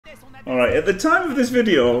Alright, at the time of this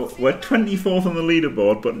video, we're 24th on the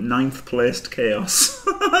leaderboard, but 9th placed Chaos.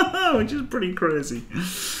 Which is pretty crazy.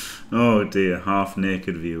 Oh dear,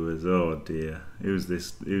 half-naked viewers. Oh dear. Who's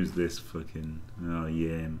this fucking... Oh,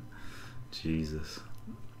 yam. Jesus.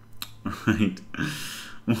 Right.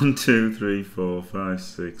 1, 2, 3, 4, 5,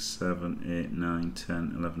 6, 7, 8, 9,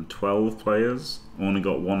 10, 11, 12 players. Only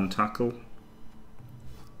got 1 tackle.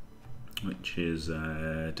 Which is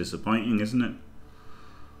disappointing, isn't it?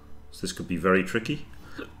 So this could be very tricky.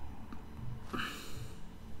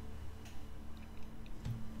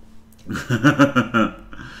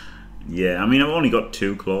 Yeah, I mean, I've only got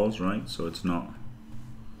 2 claws, right? So it's not...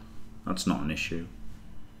 That's not an issue.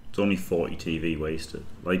 It's only 40 TV wasted.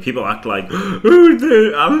 Like, people act like, oh,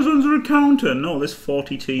 the Amazons are a counter. No, there's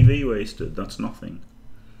 40 TV wasted. That's nothing.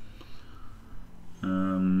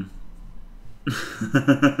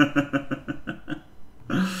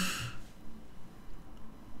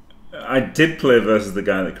 I did play versus the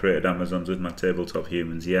guy that created Amazons with my tabletop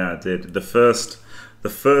humans. Yeah, I did. The first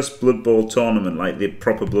Blood Bowl tournament, like the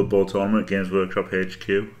proper Blood Bowl tournament, Games Workshop HQ,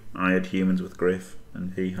 I had humans with Griff,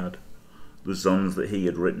 and he had the Zons that he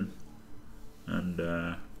had written. And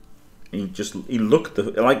he looked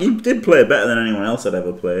like he did play better than anyone else I'd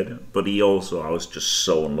ever played, but I was just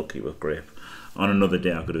so unlucky with Griff. On another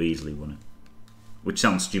day I could have easily won it. Which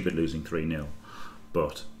sounds stupid, losing 3-0,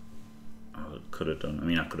 but I could have done. I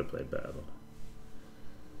mean, I could have played better though.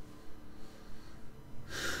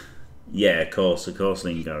 Yeah, of course,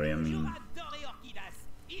 Lean Gary. I mean,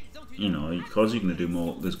 you know, of course you're going to do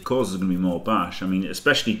more. There's going to be more bash. I mean,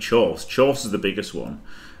 especially Chorfs. Chorfs is the biggest one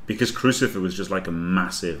because Crucifer was just like a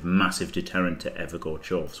massive, massive deterrent to ever go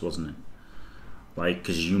Chorfs, wasn't it? Like,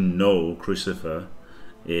 because you know Crucifer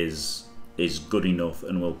is good enough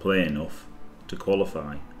and will play enough to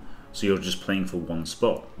qualify. So you're just playing for 1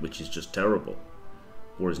 spot, which is just terrible.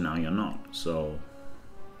 Whereas now you're not. So.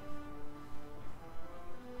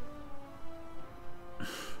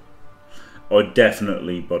 Oh,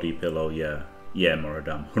 definitely body pillow, yeah. Yeah,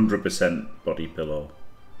 Moradam. 100% body pillow.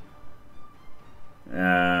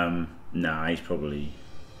 Nah, he's probably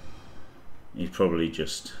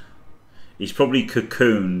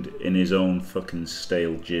cocooned in his own fucking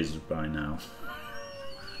stale jizz by now.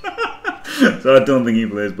 So I don't think he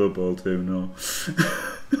plays Blood Bowl 2, no.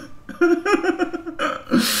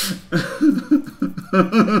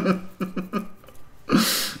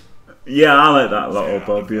 Yeah, I like that little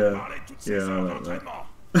Bob, yeah. Yeah, I like that.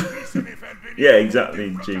 Yeah,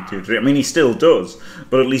 exactly, G23. I mean, he still does,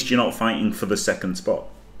 but at least you're not fighting for the 2nd spot.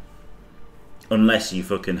 Unless you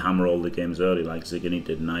fucking hammer all the games early like Ziggy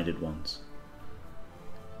did and I did once.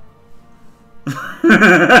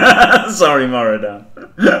 Sorry, Moradam.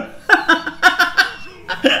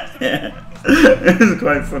 Yeah. It was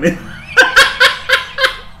quite funny.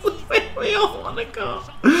 We all want to go.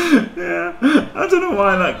 Yeah, I don't know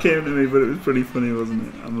why that came to me, but it was pretty funny, wasn't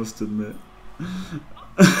it? I must admit.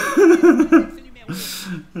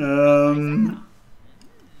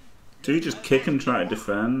 Do you just kick and try to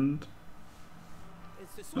defend?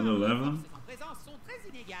 At 11.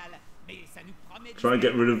 Try to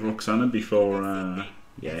get rid of Roxana before.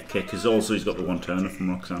 Yeah, kick. Because also he's got the 1-turner from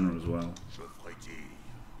Roxana as well.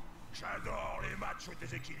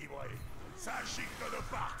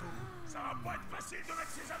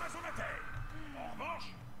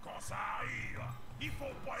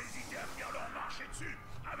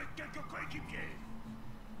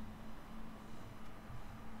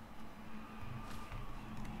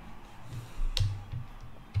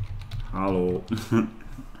 Hello.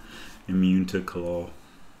 Immune to claw.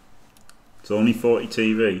 It's only 40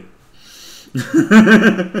 TV.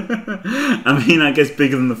 I mean, I guess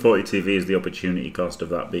bigger than the 40 TV is the opportunity cost of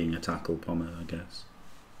that being a tackle pommer, I guess.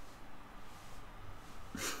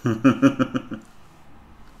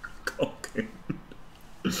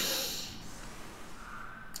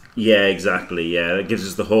 Yeah, exactly. Yeah, that gives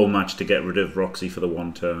us the whole match to get rid of Roxy for the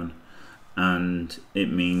 1 turn, and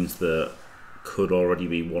it means that could already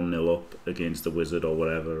be 1-0 up against the Wizard or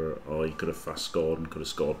whatever, or he could have fast scored and could have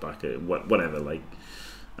scored back at whatever. Like,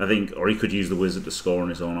 I think, or he could use the Wizard to score on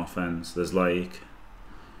his own offense. There's like,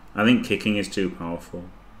 I think kicking is too powerful.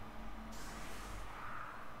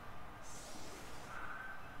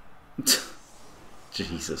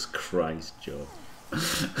 Jesus Christ, Joe.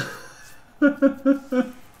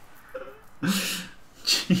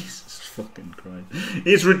 Jesus fucking Christ.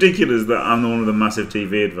 It's ridiculous that I'm the one with a massive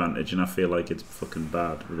TV advantage and I feel like it's fucking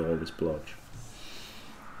bad with all this blodge.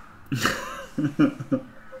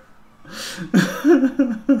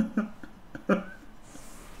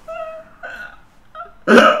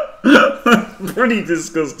 Pretty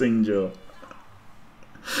disgusting, Joe.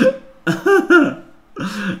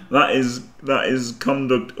 That is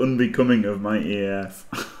conduct unbecoming of my EF.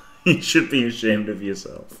 You should be ashamed of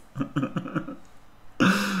yourself.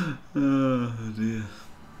 Oh dear.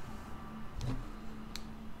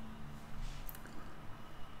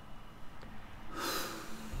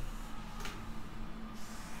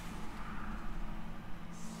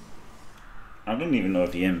 I don't even know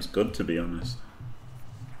if the aim's good, to be honest.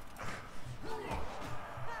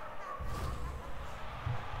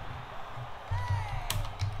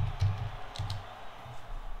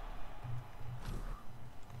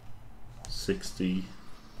 $60.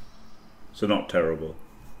 So not terrible.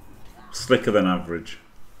 Slicker than average.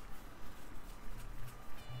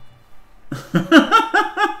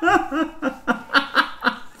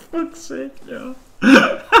 Fuck's sake, no.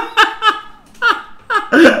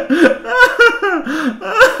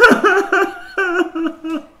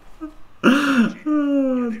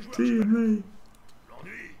 Oh, dear me.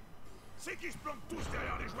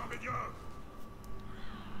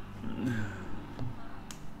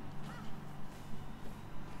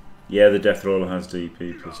 Yeah, the Death Roller has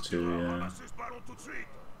DP +2, yeah.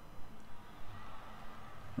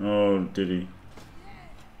 Oh, did he?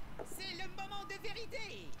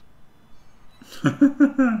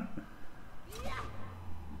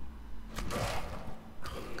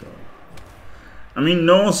 I mean,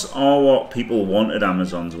 Norse are what people wanted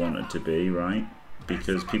Amazons wanted to be, right?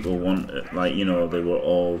 Because people wanted, like, you know, they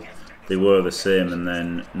were the same, and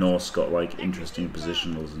then Norse got, like, interesting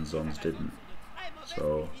positionals and Zons didn't.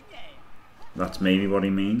 So, that's maybe what he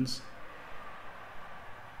means.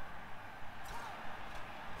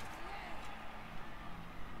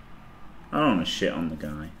 I don't want to shit on the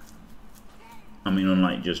guy. I mean,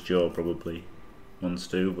 unlike Just Joe probably wants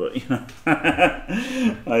to, but, you know,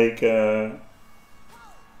 like,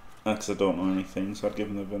 because I don't know anything, so I'd give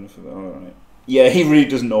him the benefit of that. Alright. Yeah, he really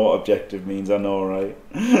doesn't know what objective means, I know, right?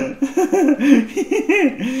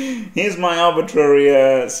 Here's my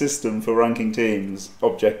arbitrary system for ranking teams,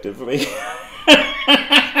 objectively.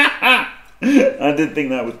 I did think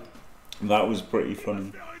that was pretty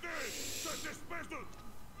funny.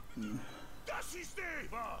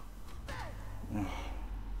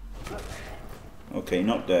 Okay,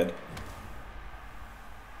 not dead.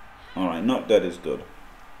 Alright, not dead is good.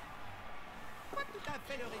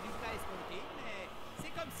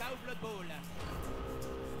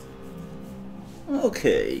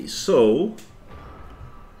 Okay, so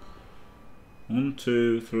 1,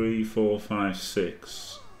 2, 3, 4, 5,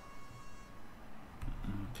 6.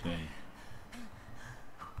 Okay.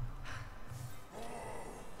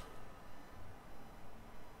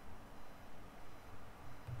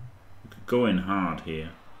 We could go in hard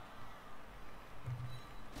here.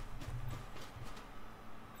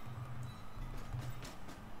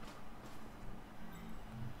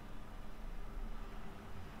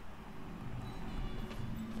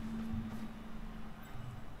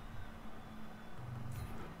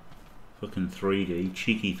 Fucking 3D,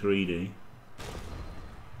 cheeky 3D.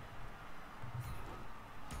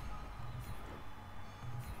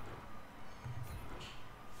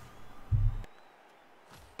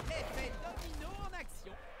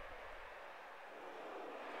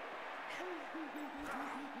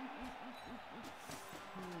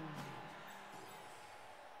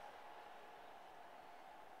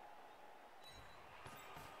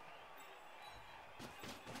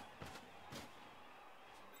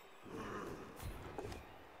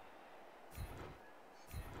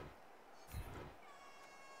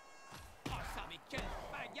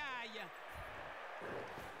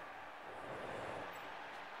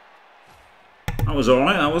 That was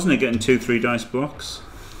alright, that wasn't it, getting 2-3 dice blocks.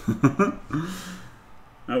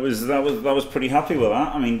 I was pretty happy with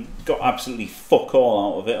that. I mean, got absolutely fuck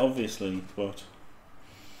all out of it, obviously, but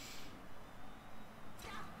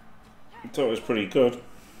I thought it was pretty good.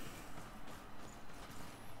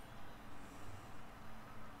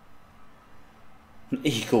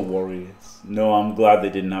 Eagle Warriors. No, I'm glad they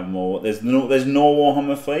didn't have more. There's no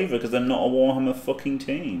Warhammer flavour because they're not a Warhammer fucking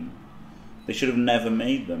team. They should have never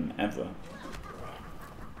made them ever.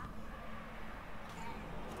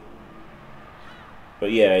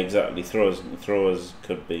 But yeah, exactly. Throwers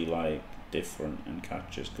could be like different, and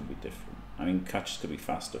catchers could be different. I mean, catchers could be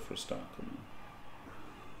faster for a start, couldn't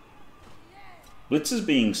they? Blitzers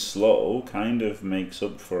being slow kind of makes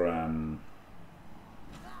up for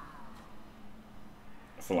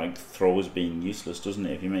like throwers being useless, doesn't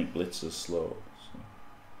it? If you make blitzers slow.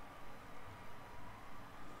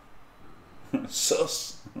 So.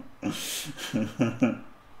 Sus.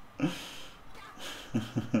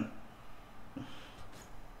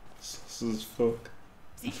 Sus as fuck.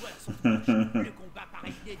 Ces joueurs sont proches. Le combat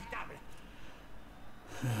paraît inévitable.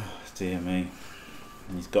 dear me.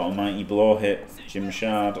 He's got a mighty blow hit. Jim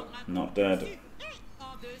Shard, not dead.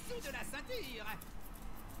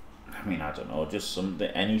 I mean, I don't know, just something,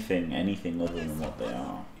 anything other than what they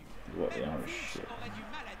are. What they are is shit.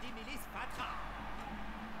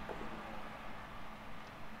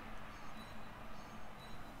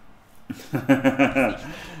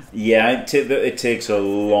 Yeah, it takes a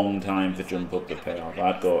long time for jump up to pay off.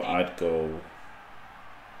 I'd go.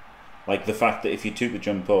 Like the fact that if you took the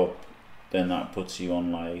jump up, then that puts you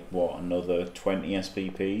on like what, another 20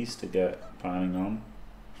 SPPs to get piling on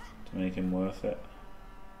to make him worth it.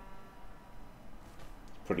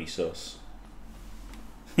 Pretty sus.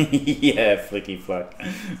 Yeah, flicky flack.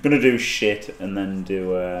 Gonna do shit and then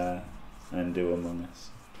do Among Us.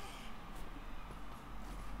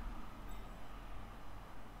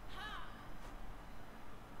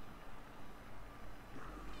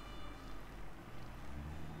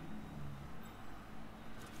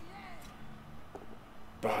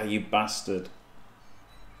 Bah, you bastard.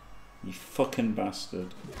 You fucking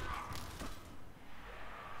bastard.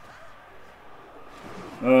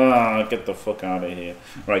 Ah, get the fuck out of here.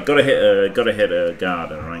 Right, gotta hit a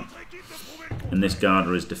Garda, right? And this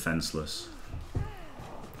Garda is defenseless.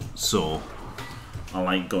 So I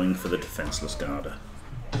like going for the defenseless Garda.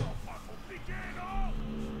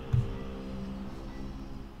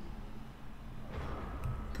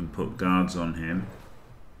 Can put guards on him.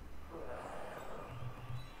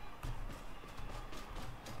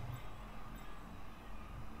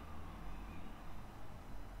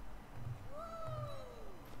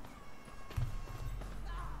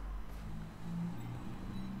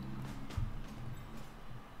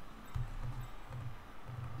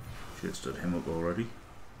 Shit, stood him up already.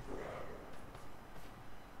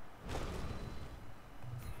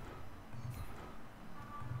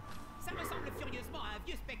 Ça ressemble furieusement à un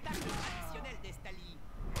vieux spectacle traditionnel d'Estali.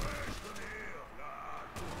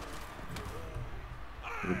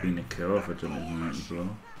 Would have been a kill if I didn't have mighty blow.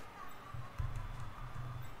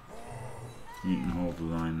 You can hold the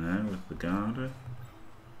line there with the Garda.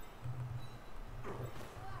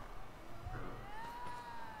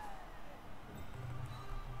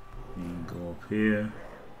 He can go up here.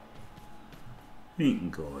 He can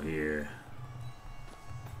go here.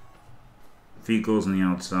 If he goes on the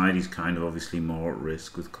outside, he's kind of obviously more at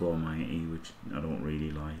risk with Claw Mighty, which I don't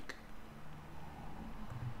really like.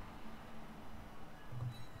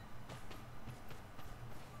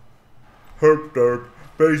 Herp derp,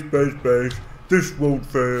 base, base, base. This won't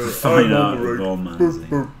fail. Fine I'm art on the of right. romancing.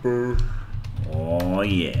 Burr, burr, burr. Oh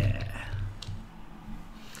yeah.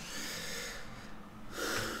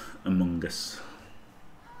 Among Us.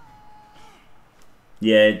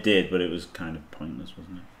 Yeah, it did, but it was kind of pointless,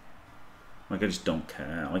 wasn't it? Like, I just don't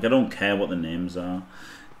care. Like, I don't care what the names are.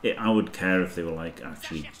 I would care if they were, like,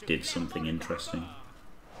 actually did something interesting.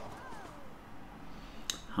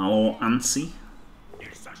 Hello, Ansi.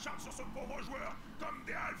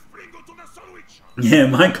 Yeah,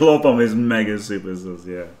 my Clawpomb is mega super sus,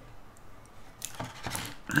 yeah.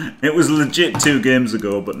 It was legit 2 games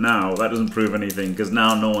ago, but now that doesn't prove anything, because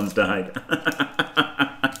now no one's died.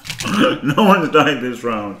 No one's died this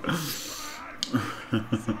round.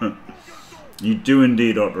 You do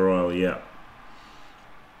indeed, Dr. Royal, yeah.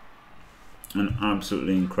 An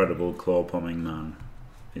absolutely incredible claw-pomming man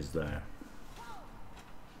is there.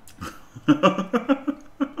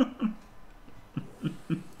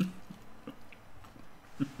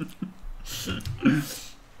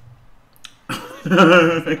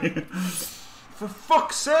 For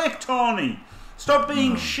fuck's sake, Tony! Stop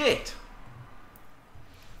being shit!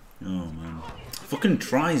 Oh man. Fucking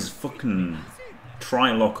tries fucking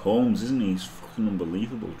Trylock Holmes, isn't he? He's fucking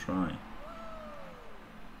unbelievable, try.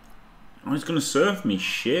 Oh, he's gonna surf me,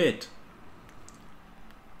 shit.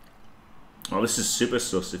 Oh, this is super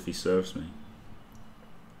sus if he surfs me.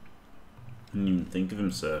 I didn't even think of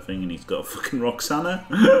him surfing, and he's got a fucking Roxana.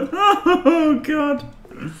 Oh god.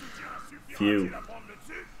 Phew.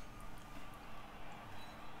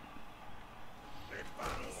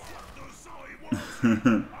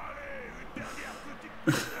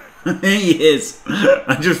 He is.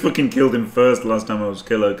 I just fucking killed him first last time I was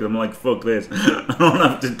killer because I'm like, fuck this. I don't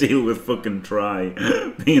have to deal with fucking Try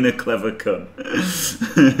being a clever cunt.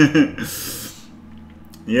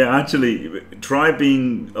 Yeah, actually, Try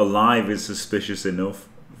being alive is suspicious enough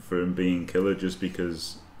for him being killer, just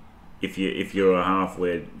because if you're a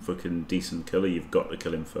halfway fucking decent killer, you've got to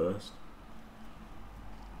kill him first.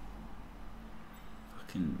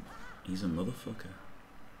 Fucking, he's a motherfucker.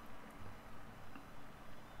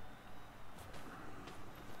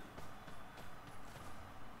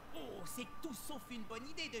 c'est tout sauf une bonne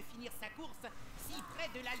idée de finir sa course si près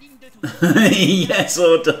de la ligne de touche. Yes,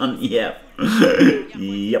 all done. Yep. La première fois qu'il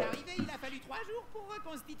est Yep. arrivé, il a fallu 3 jours pour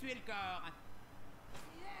reconstituer le corps.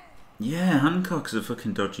 Yeah, Hancock's a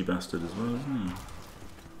fucking dodgy bastard as well, isn't he?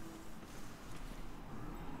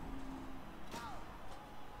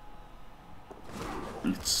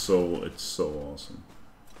 It's so awesome.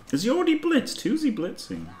 Has he already blitzed? Who's he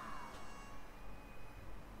blitzing?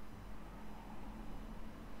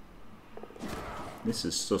 This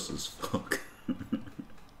is sus as fuck.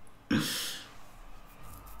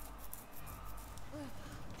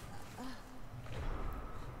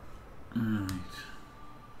 Alright.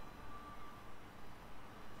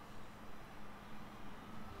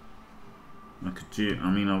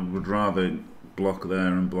 I mean, I would rather block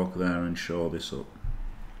there and shore this up.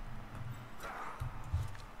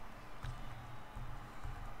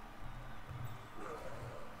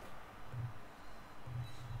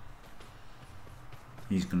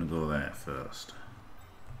 He's gonna go there first.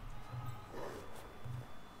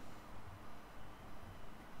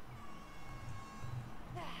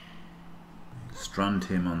 Strand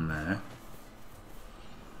him on there.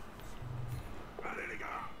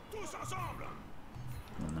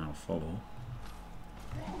 Will now follow.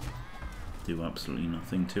 Do absolutely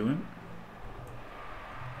nothing to him.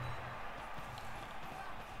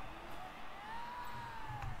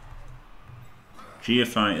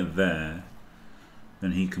 Geofighter there.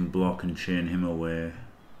 Then he can block and chain him away.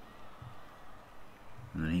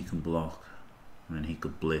 And then he can block. And then he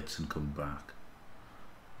could blitz and come back.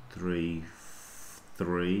 3,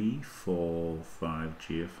 4, 5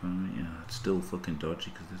 Geofighter. Yeah, it's still fucking dodgy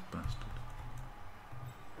because this bastard.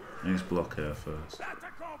 Let's block her first.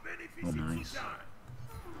 Oh, nice.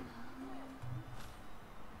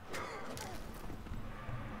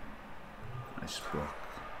 Nice block.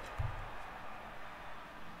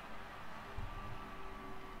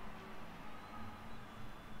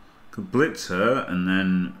 Could blitz her and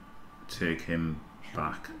then take him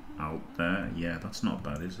back out there. Yeah, that's not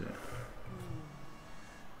bad, is it?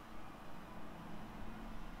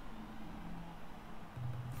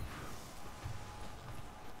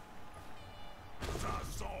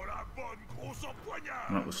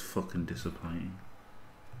 That was fucking disappointing.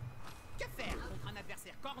 Que faire contre un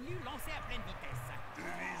adversaire cornu lancé à pleine vitesse? Tu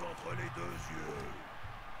vises entre les deux yeux.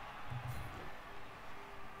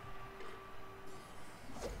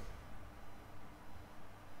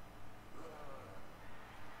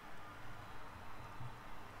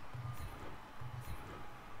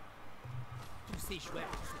 Tous ces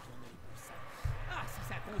joueurs qui se tournent les pouces. Ah, si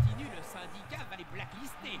ça continue, le syndicat va les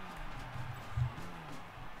blacklister.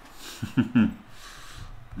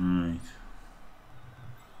 Right.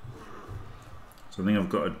 So I think I've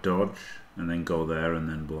got to dodge and then go there and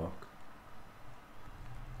then block.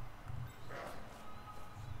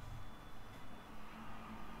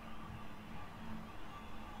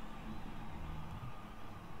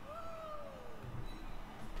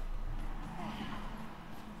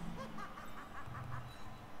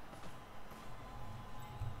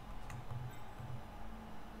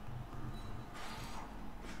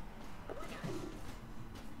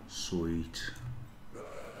 Sweet.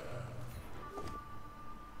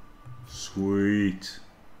 Sweet.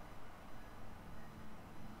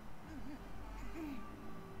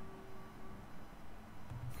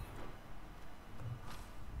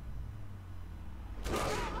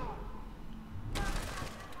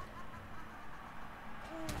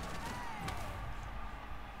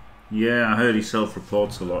 Yeah, I heard he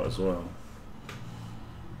self-reports a lot as well.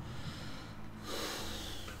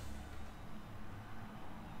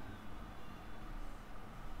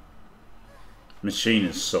 Machine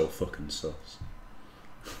is so fucking sus.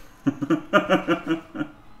 Oh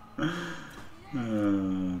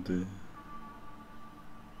dear.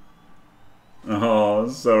 Oh,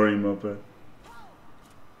 sorry, Muppet.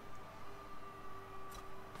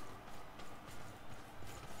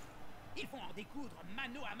 Ils vont en découdre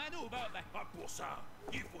mano à mano, Bob. Pas pour ça.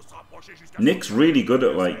 Il faut se rapprocher jusqu'à Nick's really good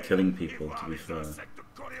at like killing people, to be fair.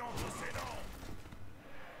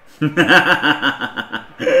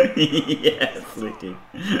 Yes, Licky.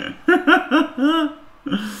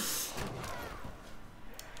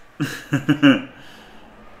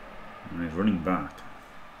 He's running back.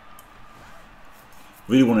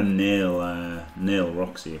 Really want to nail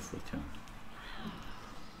Roxy if we can.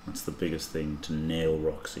 That's the biggest thing, to nail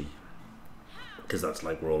Roxy, because that's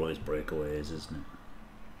like where all his breakaways, isn't it?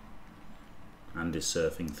 And his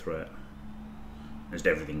surfing threat. There's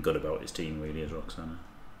everything good about his team, really, as Roxana.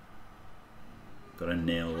 Gotta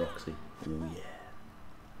nail Roxy. Oh yeah.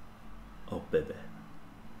 Oh baby.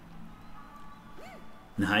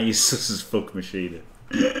 Nice, sus as fuck machine.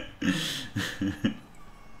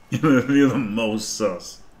 You're the most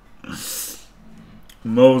sus.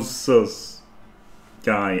 Most sus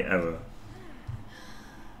guy ever.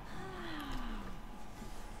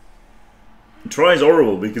 Try's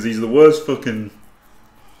horrible because he's the worst fucking.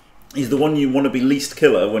 He's the one you want to be least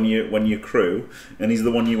killer when you crew, and he's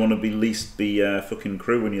the one you want to be least fucking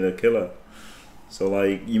crew when you're the killer. So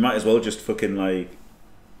like, you might as well just fucking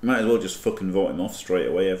vote him off straight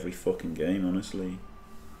away every fucking game, honestly.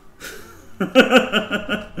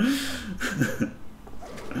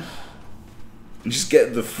 Just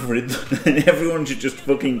get the everyone should just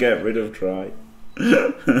fucking get rid of Try.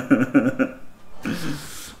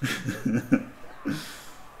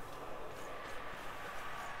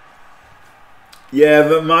 Yeah,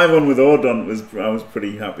 but my one with Ordont I was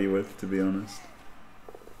pretty happy with, to be honest.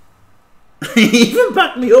 He even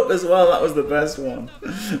backed me up as well. That was the best one.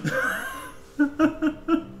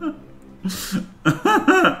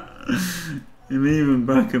 Him even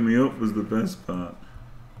backing me up was the best part.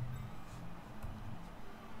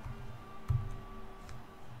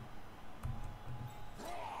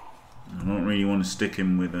 I don't really want to stick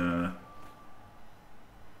him with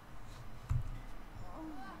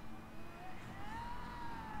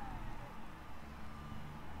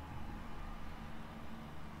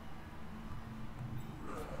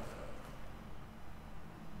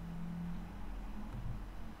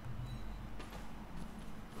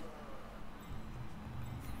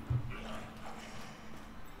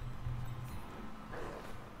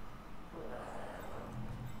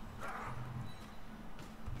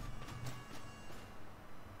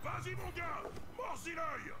Vas-y mon gars, mords-y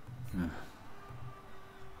l'œil.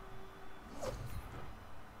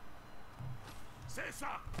 C'est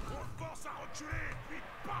ça, on force à reculer, puis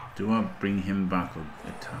paf. Do I bring him back or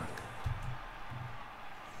attack?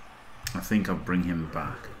 I think I'll bring him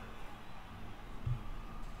back.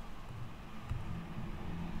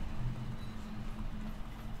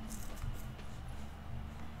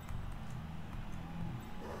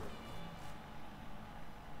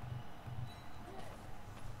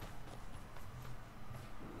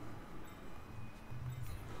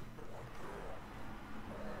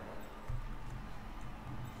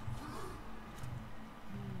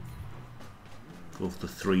 Go for the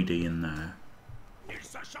 3D in there.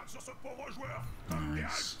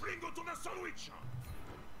 Nice.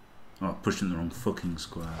 Oh, pushing the wrong fucking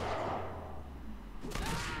square.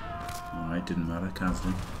 Alright, didn't matter,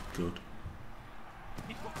 Kazlin. Good.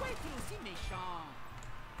 Mais pourquoi est-il aussi méchant?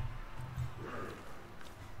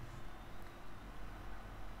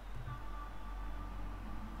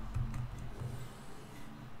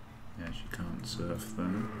 Yeah, she can't surf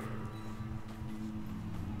then.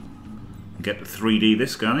 Get the 3D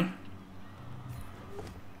this guy.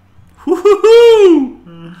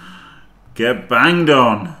 Woohoo! Get banged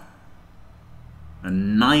on.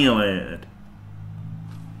 Annihilated.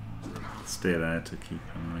 Stay there to keep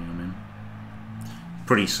an eye on him.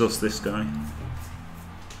 Pretty sus, this guy.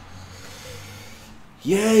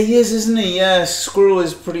 Yeah, he is, isn't he? Yeah, Squirrel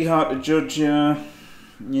is pretty hard to judge, yeah.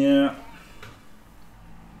 Yeah.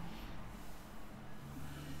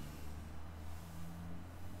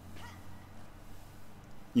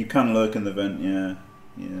 You can lurk in the vent, yeah,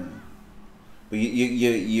 yeah. But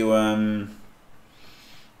your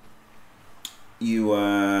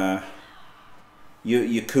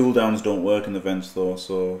cooldowns don't work in the vents though,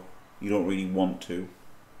 so you don't really want to.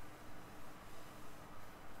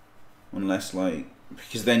 Unless like,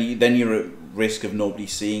 because then you're at risk of nobody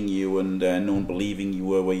seeing you and no one believing you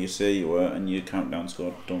were where you say you were, and your countdowns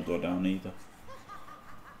don't go down either.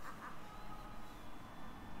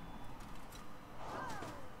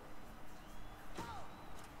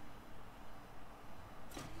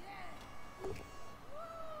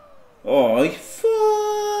 Oh,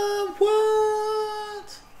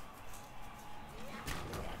 what?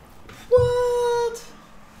 What?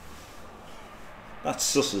 That's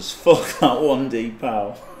sus as fuck, that 1D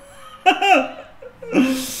pal.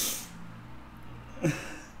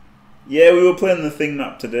 Yeah, we were playing the thing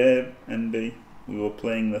map today, NB. We were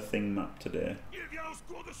playing the thing map today.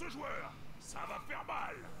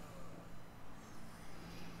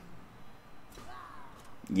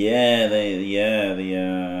 Yeah,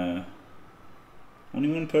 the only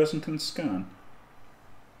one person can scan.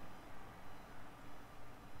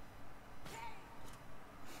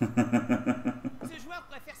 Ce joueur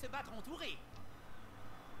préfère se battre entouré.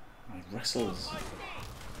 My wrestles.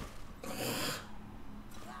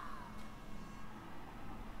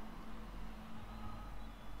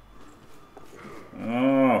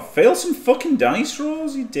 Oh, fail some fucking dice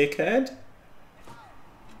rolls, you dickhead.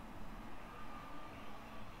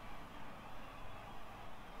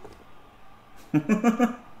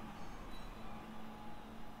 Impossible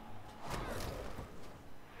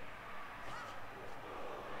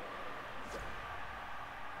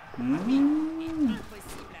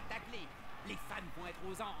à tacler. Les fans vont être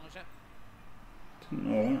aux anges. Didn't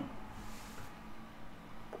know that.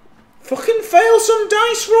 Fucking fail some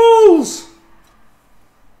dice rolls!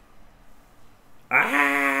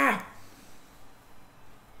 Ah!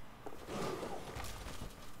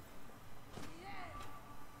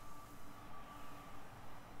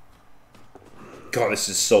 God, this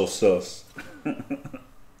is so sus.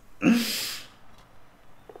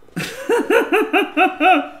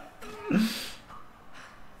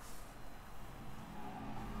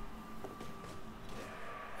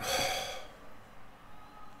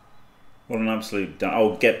 What an absolute...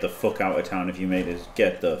 Oh, get the fuck out of town if you made this.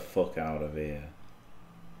 Get the fuck out of here.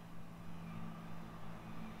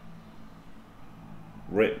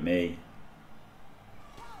 Rip me.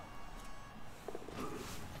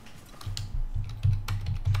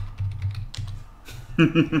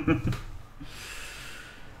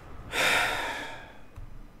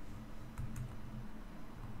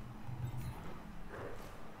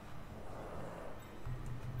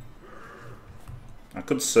 I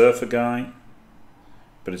could surf a guy,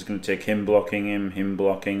 but it's going to take him blocking him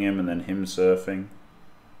blocking him, and then him surfing.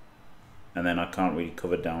 And then I can't really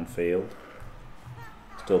cover downfield.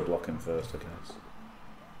 Still block him first, I guess.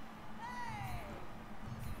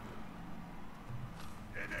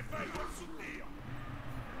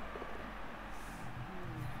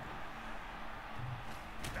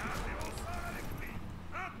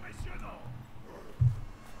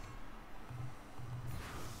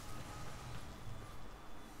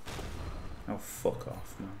 Oh, fuck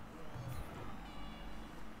off, man.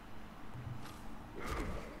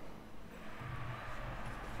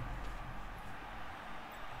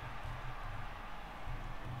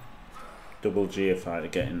 Double G if I had to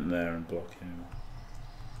get in there and block him.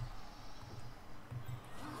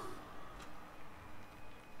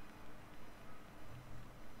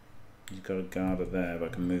 He's got a guarder there, but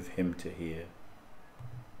I can move him to here.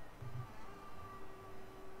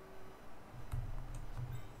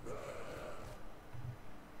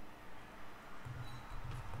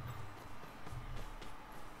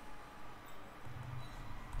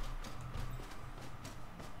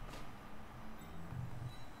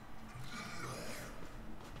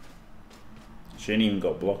 She ain't even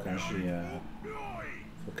got block, has she?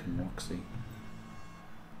 Fucking Roxy.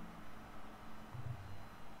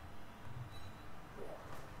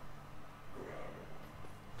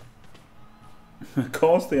 Of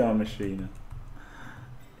course they are, Machina.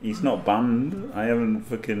 He's not banned. I haven't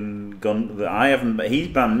fucking gone. I haven't. He's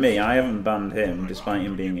banned me. I haven't banned him, despite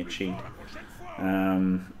him being a cheat.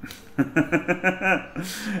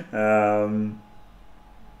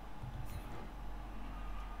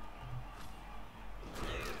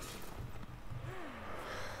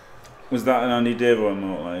 Was that an Andy Devo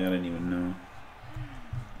emote? I didn't even know.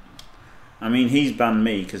 I mean, he's banned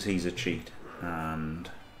me because he's a cheat, and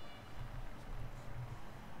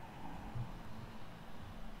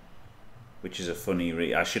which is a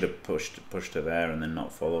funny. I should have pushed her there and then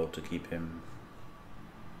not followed to keep him.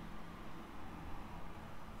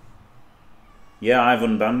 Yeah, I've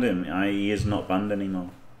unbanned him. He is not banned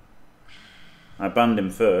anymore. I banned him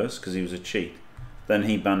first because he was a cheat. Then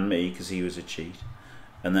he banned me because he was a cheat.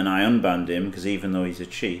 And then I unbanned him because even though he's a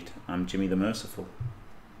cheat, I'm Jimmy the Merciful.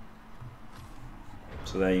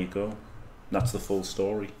 So there you go. That's the full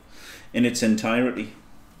story in its entirety.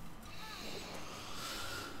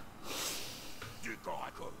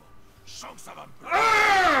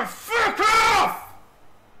 Ah, fuck off!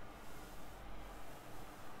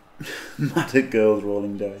 Mad at girls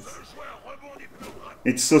rolling dice.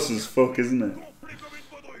 It's sus as fuck, isn't it?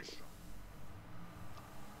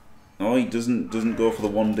 Oh, he doesn't go for the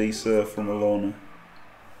 1D surf from Alona.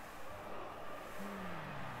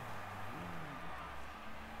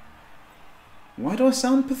 Why do I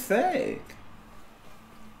sound pathetic?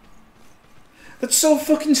 That's so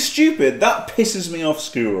fucking stupid. That pisses me off,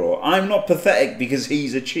 Skuro. I'm not pathetic because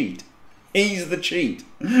he's a cheat. He's the cheat.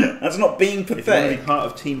 That's not being pathetic. If you want to be part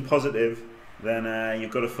of Team Positive, then you've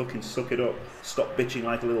got to fucking suck it up. Stop bitching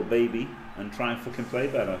like a little baby and try and fucking play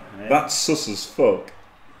better. Yeah? That's sus as fuck.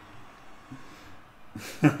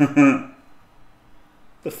 The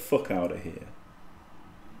fuck out of here.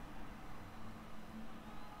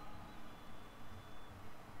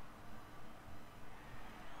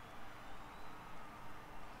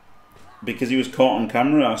 Because he was caught on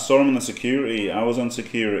camera. I saw him on the security. I was on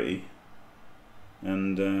security.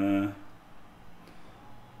 And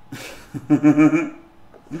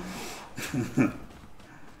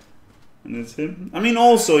And it's him. I mean,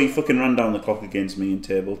 also, he fucking ran down the clock against me in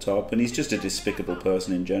tabletop, and he's just a despicable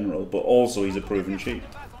person in general, but also he's a proven cheat.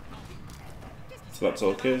 So that's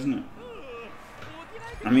okay, isn't it?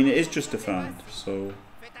 I mean, it is justified, so...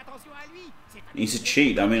 He's a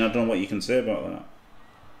cheat. I mean, I don't know what you can say about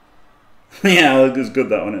that. Yeah, it was good,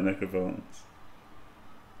 that one at Necroviolence.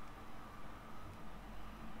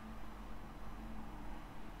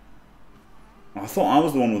 I thought I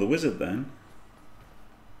was the one with the wizard then.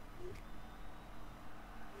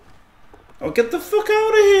 Oh, get the fuck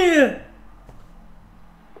out of here!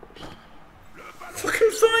 Fucking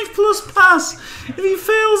 5+ pass! If he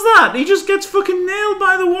fails that, he just gets fucking nailed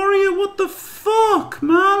by the warrior. What the fuck,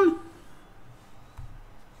 man?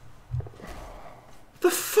 The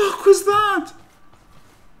fuck was that?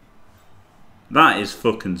 That is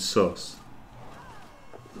fucking sus.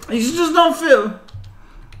 He's just not fit.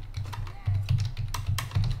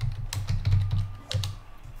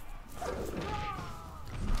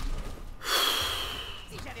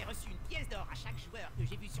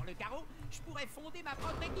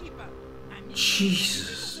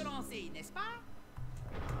 Jesus.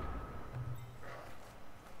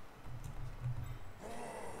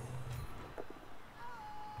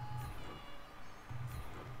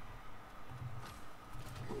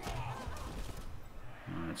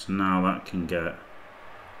 Right, so now that can get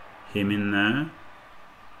him in there.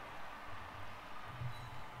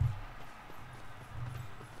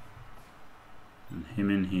 And him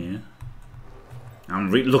in here. I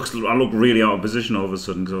look really out of position all of a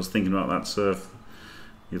sudden because I was thinking about that surf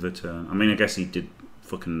the other turn. I mean, I guess he did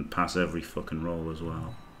fucking pass every fucking roll as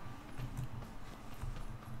well.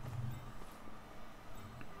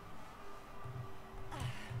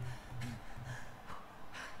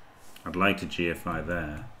 I'd like to GFI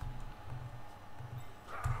there.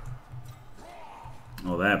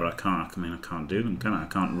 Or there, but I can't. I mean, I can't do them, can I? I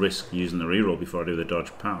can't risk using the reroll before I do the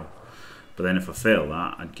dodge pow. But then if I fail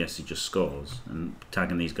that, I guess he just scores, and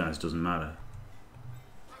tagging these guys doesn't matter.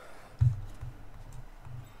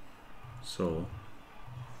 So...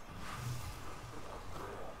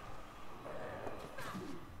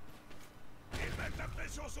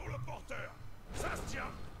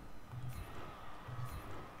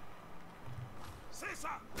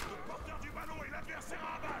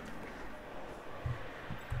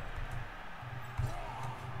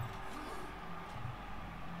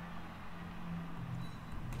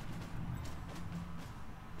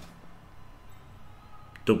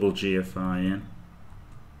 double GFI in.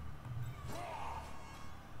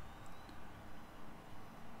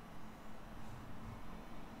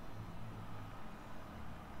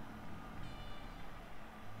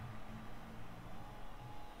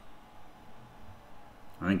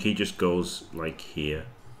 I think he just goes like here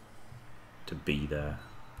to be there.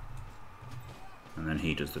 And then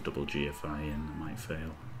he does the double GFI in. That might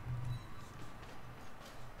fail.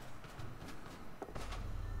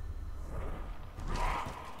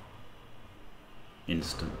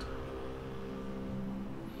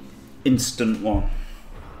 Instant one.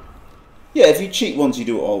 Yeah, if you cheat once, you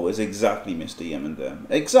do it always. Exactly, Mr. Yemendem.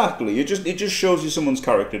 Exactly. It just shows you someone's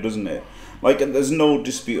character, doesn't it? Like, there's no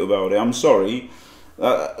dispute about it. I'm sorry.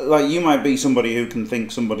 Like, you might be somebody who can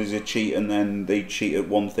think somebody's a cheat and then they cheat at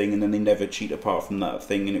one thing and then they never cheat apart from that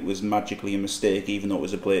thing and it was magically a mistake even though it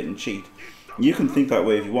was a blatant cheat. You can think that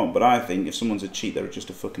way if you want, but I think if someone's a cheat, they're just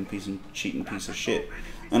a fucking cheating piece of shit.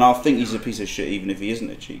 And I'll think he's a piece of shit even if he isn't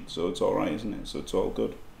a cheat, so it's alright, isn't it? So it's all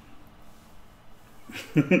good.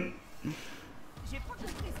 So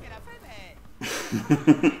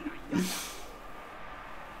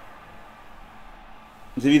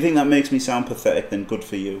if you think that makes me sound pathetic, then good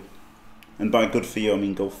for you. And by good for you, I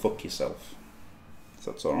mean go fuck yourself.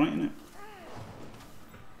 So that's alright, isn't it?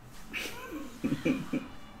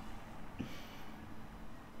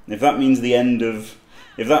 If that means the end of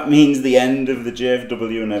the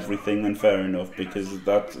JFW and everything, then fair enough, because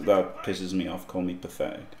that pisses me off. Call me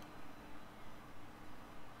pathetic.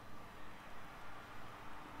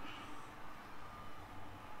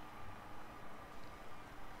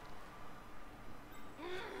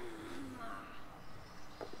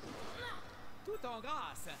 Tout en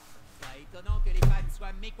grâce. Pas étonnant que les fans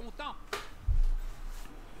soient mécontents.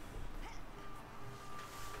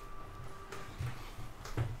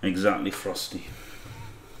 Exactly, Frosty.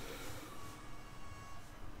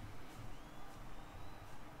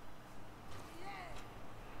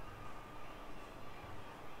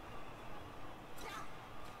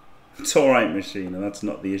 It's alright, Machina, that's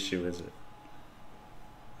not the issue, is it?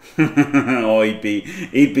 Oh, he'd be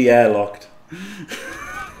airlocked.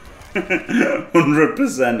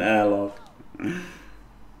 100% airlocked.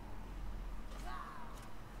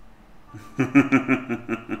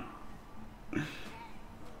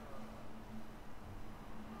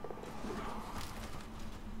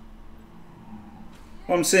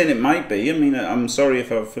 Well, I'm saying it might be. I mean, I'm sorry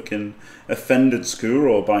if I've fucking offended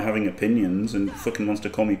Skuro by having opinions and fucking wants to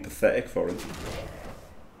call me pathetic for it.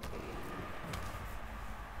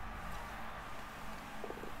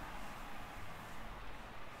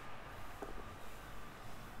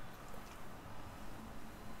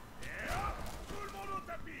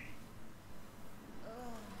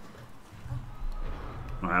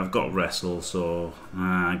 Right, I've got wrestle, so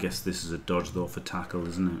I guess this is a dodge though for tackle,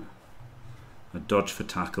 isn't it? A dodge for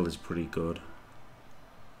tackle is pretty good.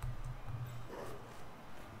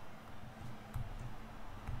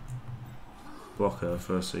 Block her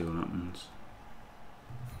first, see what happens.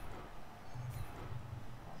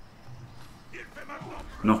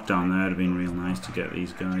 Knockdown there would have been real nice to get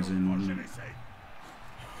these guys in, wouldn't it?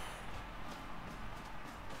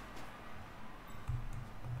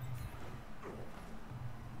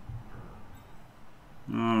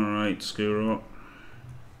 Alright, screw up.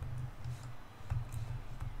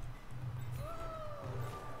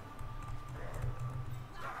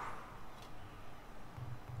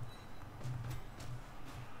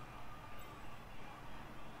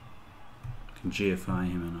 Can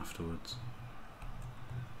GFI him in afterwards.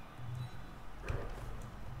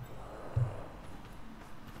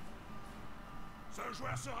 Ce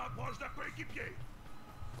joueur se rapproche d'un coéquipier.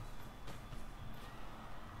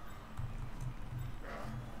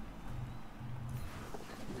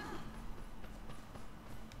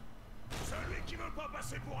 Celui qui veut pas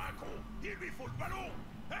passer pour un con, il lui faut le ballon.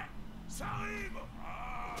 Eh, ça arrive.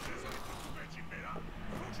 Ah, désolé pour tout bête, mais là,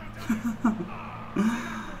 faut que j'intervienne. Ah, c'est là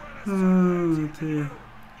qu'on voit la situation.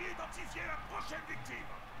 Identifier la prochaine victime.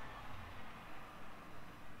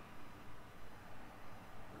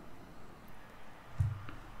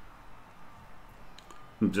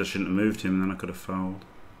 I shouldn't have moved him, then I could have fouled.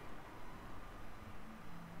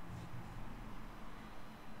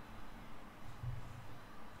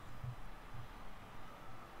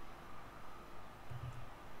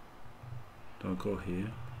 Do I go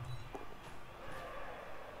here?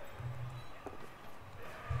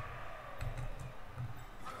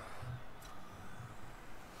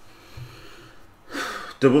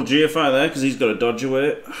 Double GFI there because he's got to dodge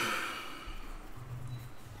away.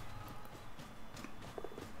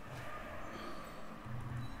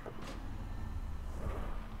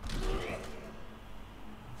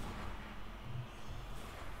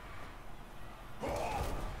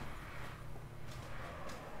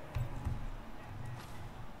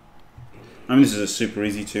 I mean, this is a super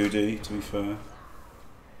easy 2D, to be fair.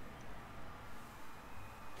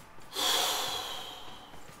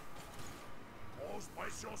 Grosse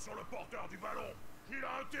pression sur le porteur du ballon. Il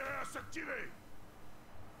a intérêt à s'activer.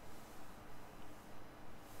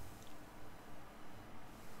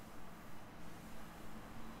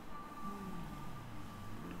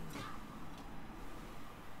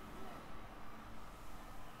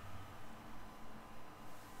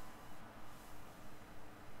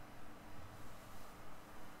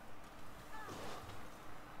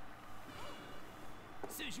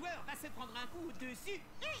 Ce joueur va se prendre un coup dessus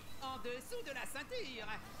et en dessous de la ceinture.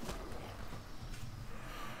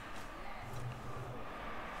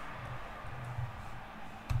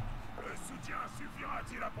 Le soutien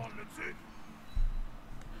suffira-t-il à prendre le dessus?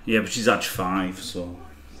 Yeah, but she's edge 5, so...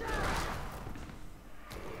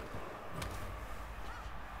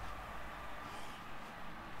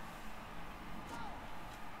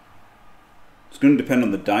 It's going to depend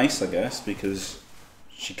on the dice, I guess, because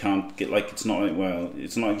she can't get, like, it's not like, well,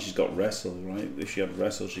 it's not like she's got wrestle, right? If she had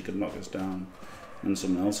wrestle, she could knock us down and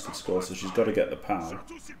someone else could score, so she's got to get the power.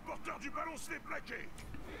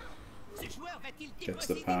 Gets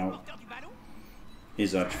the power.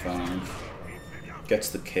 He's edge 5. Gets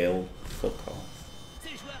the kill. Fuck off.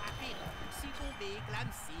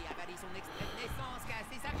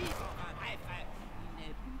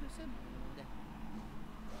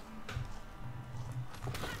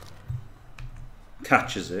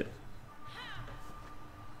 Catches it.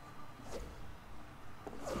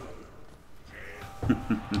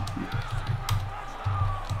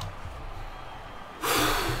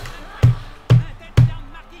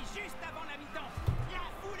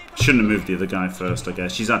 Shouldn't have moved the other guy first, I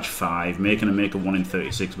guess. She's edge 5. Making her make a 1 in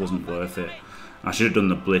 36 wasn't worth it. I should have done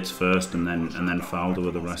the blitz first and then fouled her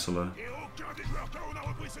with the wrestler.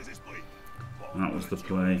 That was the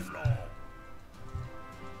play.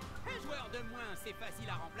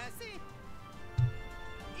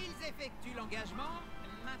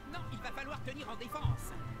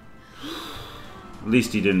 At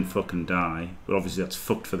least he didn't fucking die. But obviously that's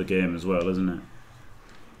fucked for the game as well, isn't it?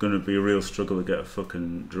 Gonna be a real struggle to get a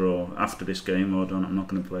fucking draw after this game. Hold on, I'm not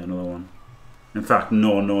gonna play another one. In fact,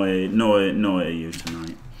 no AU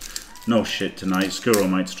tonight. No shit tonight. Skuro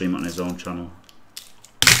might stream on his own channel.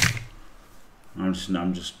 I'm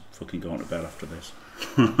just fucking going to bed after this.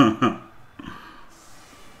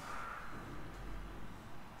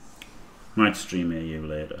 Might stream AU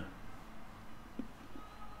later.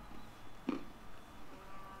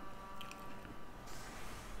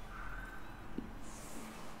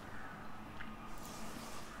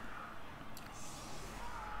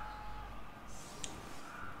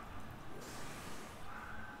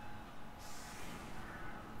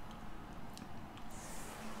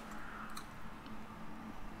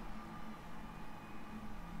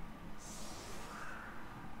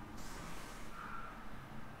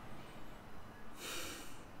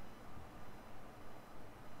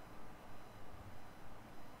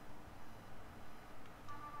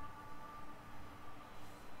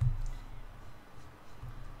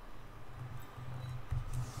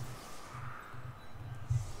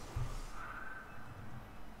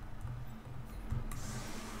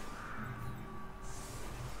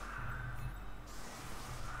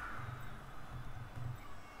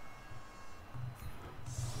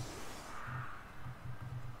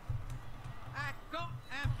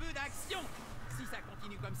 Si ça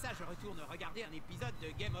continue comme ça, je retourne regarder un épisode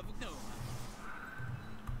de Game of Gnome.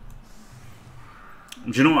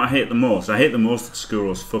 Do you know what I hate the most? I hate the most that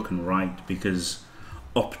Skuro's fucking right, because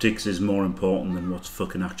optics is more important than what's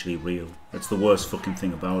fucking actually real. That's the worst fucking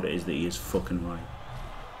thing about it, is that he is fucking right.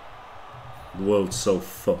 The world's so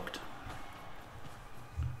fucked.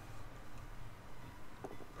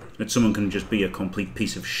 That someone can just be a complete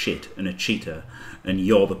piece of shit and a cheater, and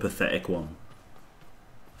you're the pathetic one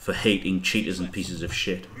for hating cheaters and pieces of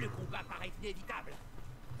shit. Le combat paraît inévitable.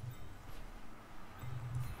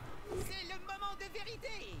 C'est le moment de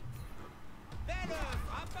vérité. Belle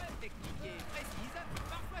frappe, technique et précise.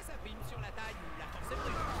 Parfois ça prime sur la taille ou la force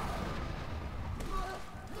brute.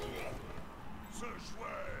 Ce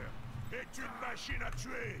joueur est une machine à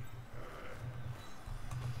tuer.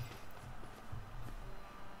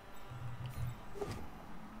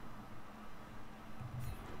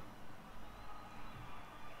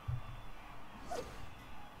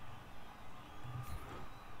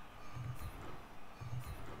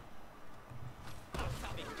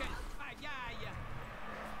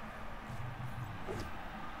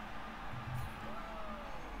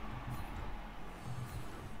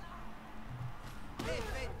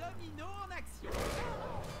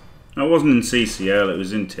 I wasn't in CCL, it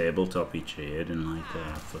was in tabletop. He cheered in like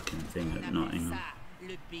a fucking thing at Nottingham.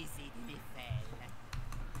 Le baiser de l'Eiffel.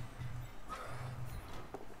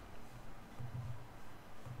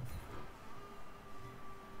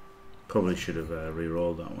 Probably should have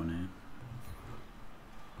re-rolled that one here.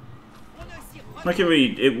 Like it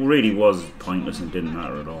really was pointless and didn't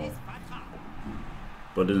matter at all.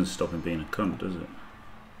 But it doesn't stop him being a cunt, does it?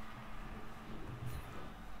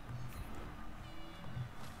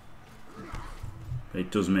 It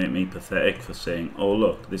does make me pathetic for saying, oh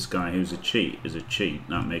look, this guy who's a cheat is a cheat.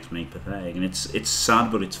 That makes me pathetic. And it's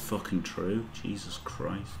sad, but it's fucking true. Jesus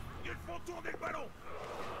Christ.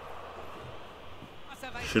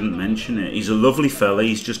 Shouldn't mention it. He's a lovely fella,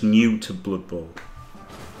 he's just new to Blood Bowl.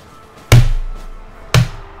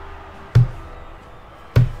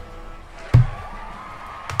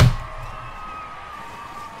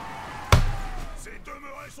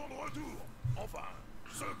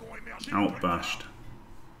 Outbashed.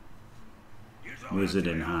 Wizard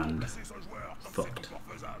in hand. Fucked.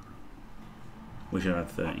 Wish I had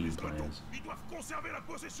 13 players.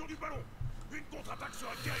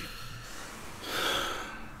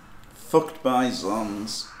 Fucked by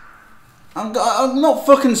Zons. I'm not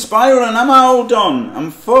fucking spiraling, am I? Hold on.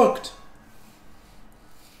 I'm fucked.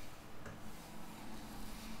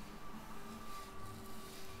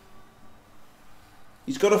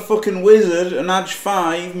 He's got a fucking wizard, an edge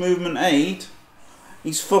 5, movement 8.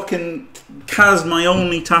 He's fucking Kaz, my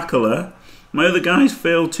only tackler. My other guys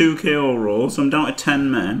failed 2 KO rolls, so I'm down to 10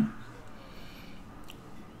 men.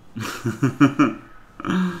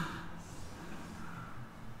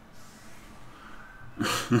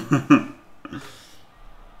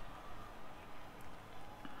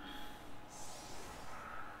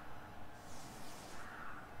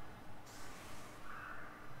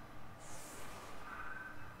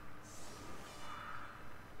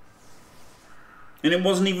 And it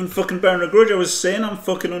wasn't even fucking bearing a grudge. I was saying I'm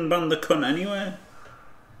fucking unbanned the cunt anyway.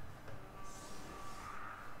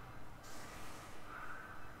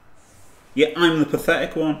 Yeah, I'm the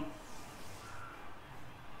pathetic one.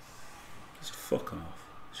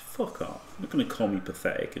 Fuck off. You're not going to call me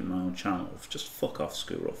pathetic in my own channel. Just fuck off,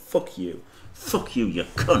 Skuro. Fuck you. Fuck you, you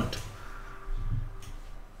cunt.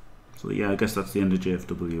 So yeah, I guess that's the end of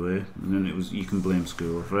JFWA. And then it was, you can blame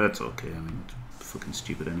Skuro for it. It's okay. I mean, it's fucking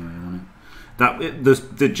stupid anyway, wasn't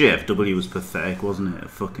it? The JFW was pathetic, wasn't it? A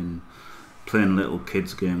fucking playing little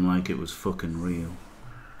kids game like it was fucking real.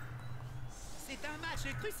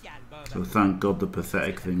 So thank God the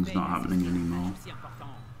pathetic thing's not happening anymore.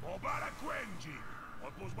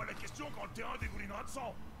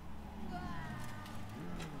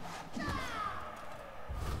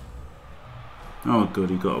 Oh good,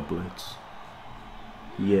 he got a blitz.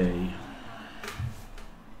 Yay.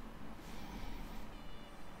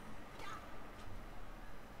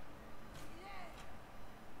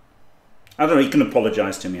 I don't know, he can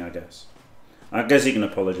apologise to me, I guess. I guess he can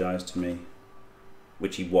apologise to me.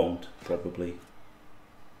 Which he won't, probably.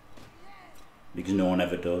 Because no one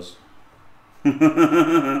ever does.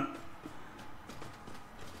 No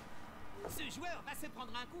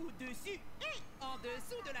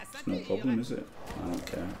problem, is it? I don't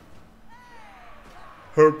care.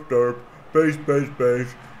 Herp derp, base, base,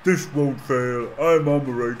 base. This won't fail. I'm on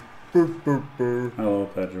the right. Burp, burp, burp. Hello,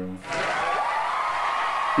 Pedro.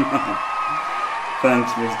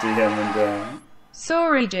 Thanks, Mr. Hemmendale.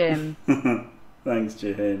 Sorry, Jim. Thanks,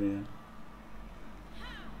 Jehania.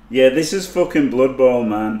 Yeah, this is fucking Blood Bowl,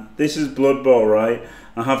 man. This is Blood Bowl, right?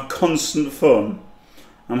 I have constant fun.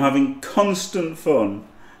 I'm having constant fun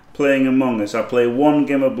playing Among Us. I play one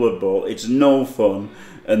game of Blood Bowl. It's no fun.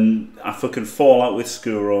 And I fucking fall out with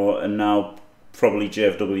Skuro. And now probably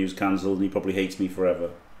JFW's cancelled and he probably hates me forever.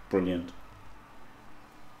 Brilliant.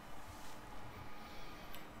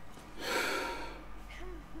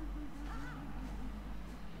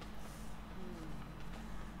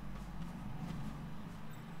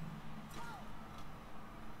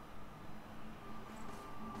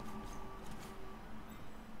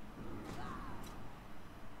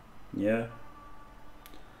 Yeah.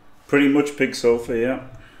 Pretty much Pig Sulphur, yeah.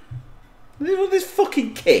 Look at this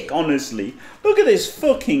fucking kick, honestly. Look at this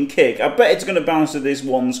fucking kick. I bet it's going to bounce to this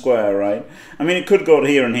one square, right? I mean, it could go to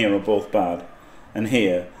here and here are both bad. And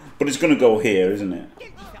here. But it's going to go here, isn't it?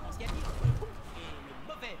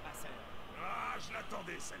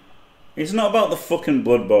 It's not about the fucking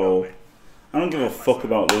Blood Bowl. I don't give a fuck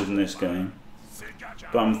about losing this game.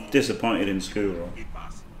 But I'm disappointed in Skuro.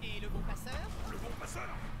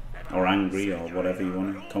 Or angry, or whatever you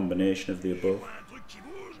want, a combination of the above.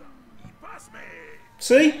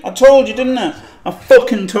 See? I told you, didn't I? I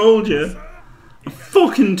fucking told you. I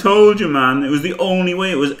fucking told you, man. It was the only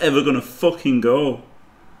way it was ever gonna fucking go.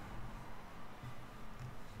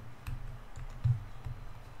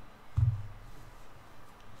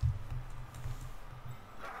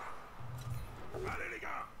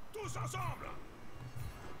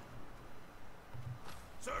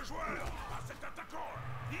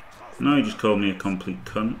 No, he just called me a complete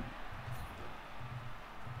cunt.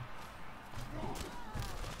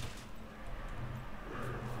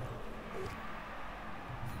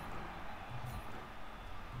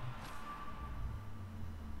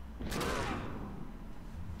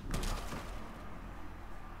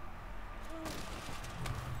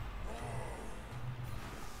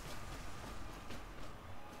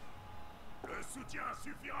 Le soutien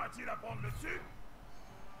suffira-t-il à prendre le dessus?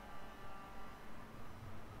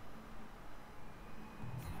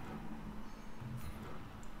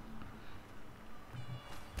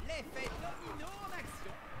 L'effet domino en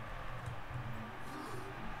action.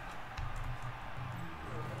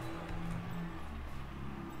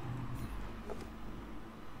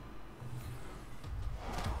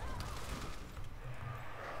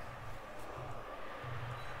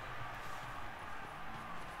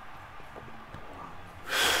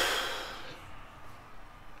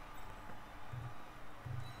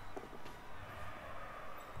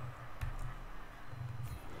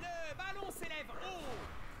 Le ballon s'élève haut,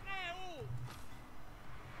 très haut.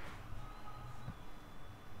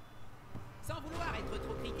 Sans vouloir être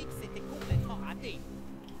trop critique, c'était complètement raté.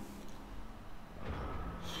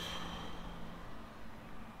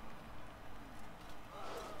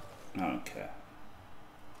 I don't care.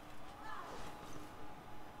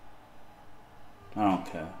 I don't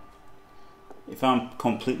care. If I'm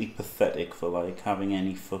completely pathetic for like having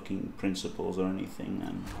any fucking principles or anything,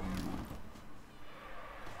 then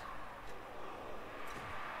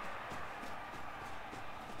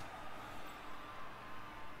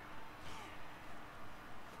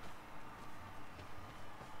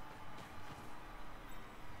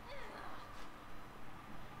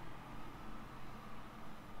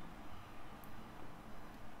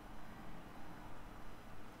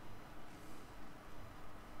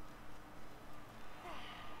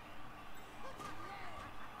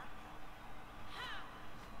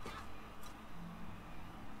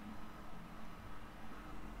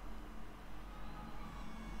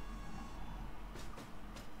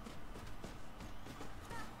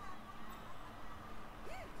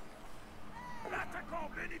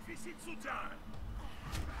déficit de soutien.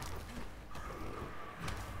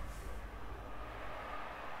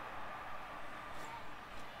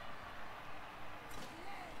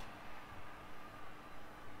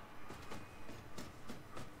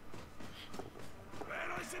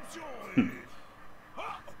 Belle réception et... Oh,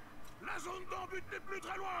 la zone d'embut n'est plus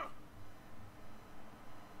très loin.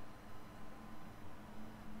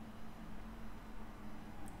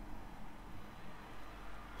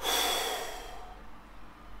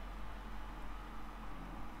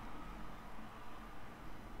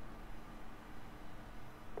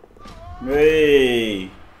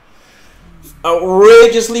 Hey!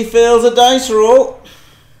 Outrageously fails a dice roll.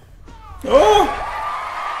 Oh!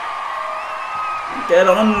 Get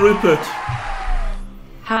on, Rupert.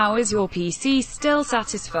 How is your PC still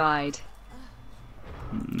satisfied?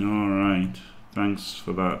 Alright. Thanks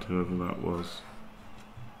for that, whoever that was.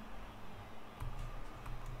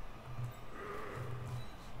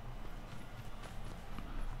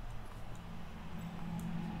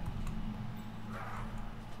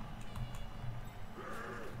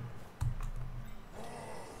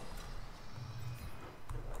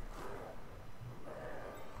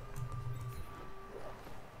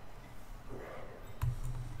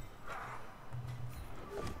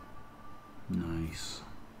 Nice.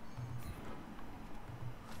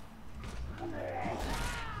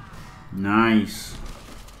 Nice.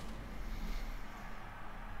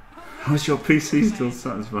 How's your PC still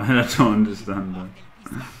satisfied? I don't understand that.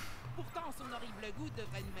 Pourtant, son horrible goût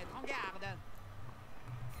devrait nous mettre en garde.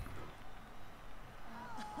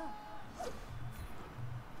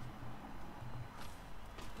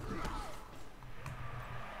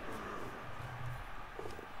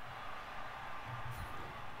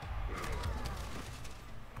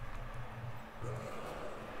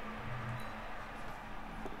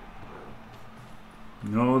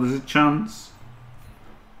 No, there's a chance.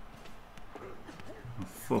 Oh,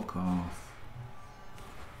 fuck off.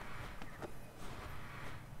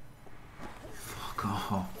 Fuck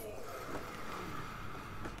off.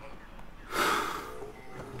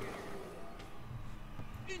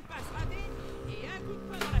 Une passe ratée et un coup de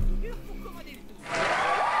poing dans la figure pour commander le tout.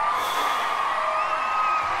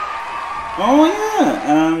 Oh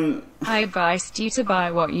yeah. I advised you to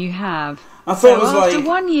buy what you have. I thought So it was after like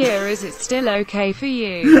 1 year, is it still okay for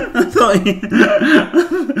you? I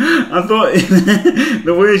thought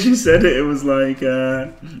the way she said it, it was like,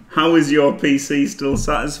 how is your PC still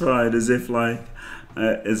satisfied? As if like,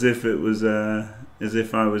 as if it was, as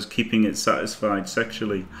if I was keeping it satisfied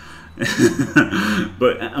sexually.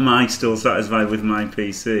 But am I still satisfied with my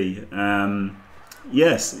PC?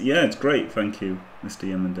 Yes, yeah, it's great. Thank you, Mr.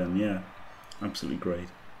 Yemenden. Yeah, absolutely great.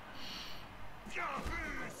 Bien vu,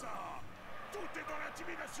 ça. Tout est dans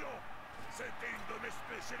l'intimidation. C'était une de mes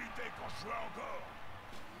spécialités quand je jouais encore.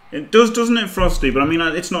 It does, doesn't it, Frosty? But I mean,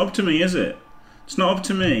 it's not up to me, is it? It's not up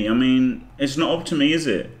to me. I mean, it's not up to me, is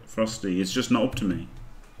it, Frosty? It's just not up to me.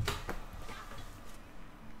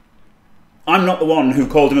 I'm not the one who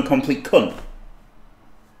called him a complete cunt,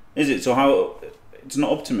 is it? So how? It's not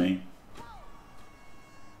up to me.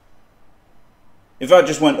 If I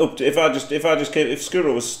just went up to, if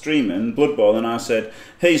Skuro was streaming Blood Bowl and I said,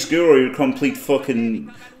 "Hey Skuro, you're a complete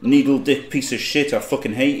fucking needle dick piece of shit. I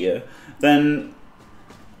fucking hate you," then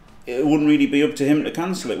it wouldn't really be up to him to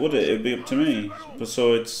cancel it, would it? It would be up to me. But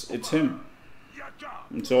so it's him.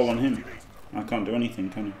 It's all on him. I can't do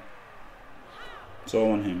anything, can I? It's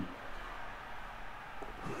all on him.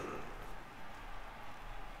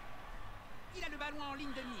 Il a le ballon en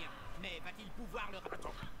ligne de mire, mais va-t-il pouvoir le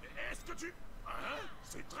Attends, est-ce que tu... Hein?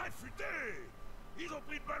 C'est très futé. Ils ont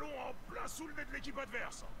pris le ballon en plein sous le nez de l'équipe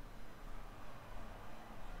adverse.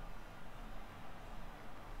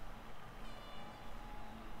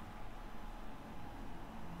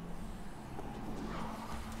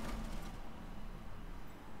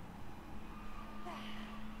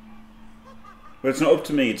 But it's not up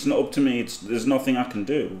to me. It's not up to me. There's nothing I can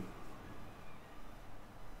do.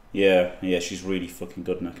 Yeah, she's really fucking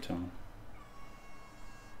good, Nectar.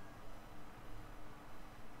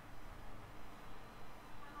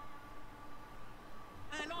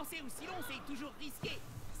 Un lancer aussi long, c'est toujours risqué.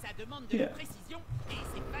 Ça demande de Yeah. la précision et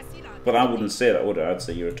c'est facile à But I wouldn't say that, would I? I'd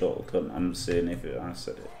say you're a total cunt. I'm saying if I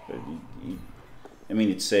said it. But I mean,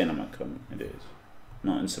 it's saying I'm a cunt. It is.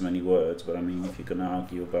 Not in so many words, but I mean, if you're going to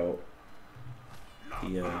argue about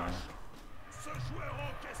the, Ce joueur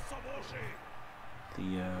encaisse sans broncher.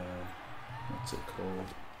 what's it called?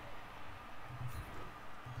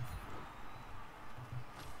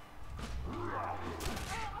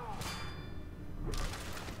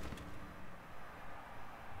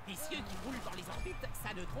 Les cieux qui roulent dans les orbites,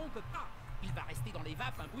 ça ne trompe pas. Il va rester dans les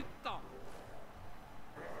vapes un bout de temps.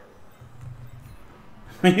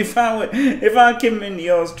 If I came into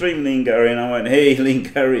your stream, Lean Gary, and I went, "Hey, Lean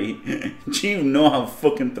Gary, do you know how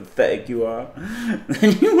fucking pathetic you are?"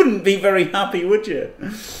 then you wouldn't be very happy, would you?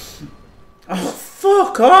 Oh,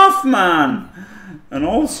 fuck off, man! And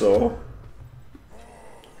also,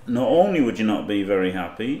 not only would you not be very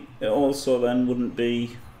happy, it also then wouldn't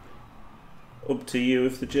be up to you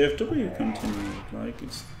if the JFW continued. Like,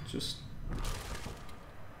 it's just...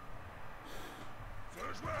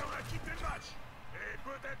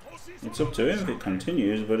 It's up to him if it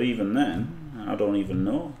continues, but even then, I don't even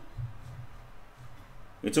know.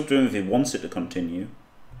 It's up to him if he wants it to continue.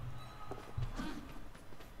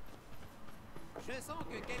 Je sens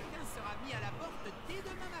que quelqu'un sera mis à la porte dès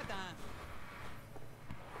demain matin.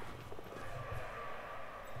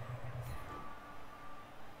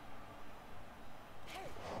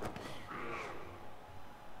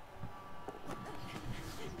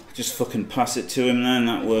 Just fucking pass it to him then,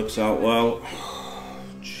 that works out well.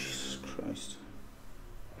 Jesus Christ.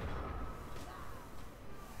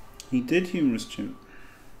 He did humorous chimp.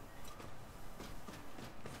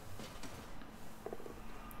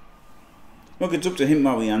 Look, it's up to him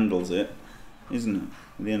how he handles it, isn't it?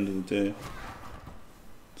 At the end of the day.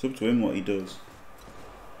 It's up to him what he does.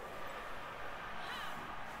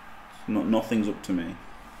 Nothing's up to me.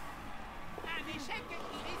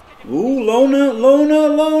 Ooh, Lona, Lona,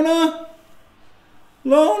 Lona!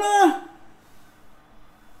 Lona!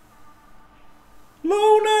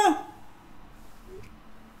 Lona!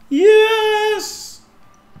 Yes!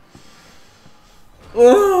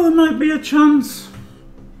 Oh, there might be a chance.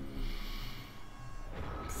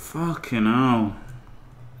 Fucking hell.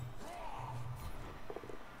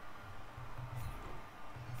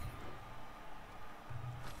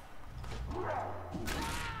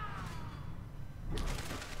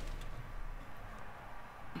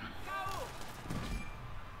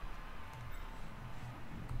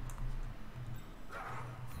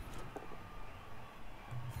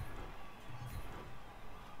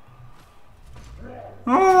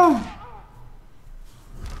 Oh!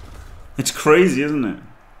 It's crazy, isn't it?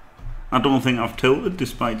 I don't think I've tilted,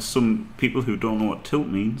 despite some people who don't know what tilt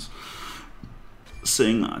means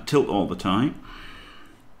saying that I tilt all the time.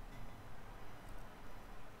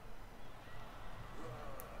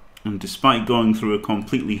 And despite going through a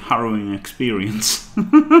completely harrowing experience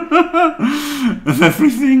of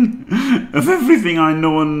everything I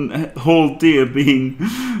know and hold dear being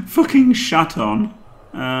fucking shat on,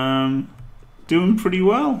 doing pretty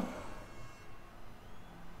well.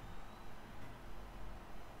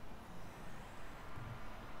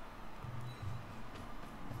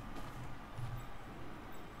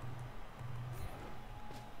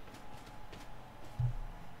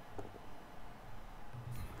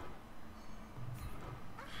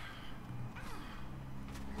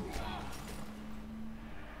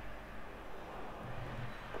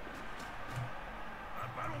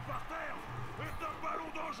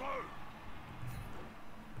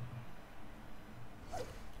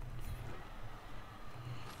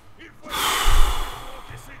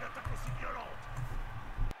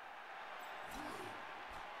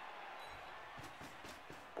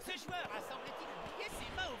 Ce joueur a semble-t-il oublié ses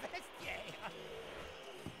mains au vestiaire.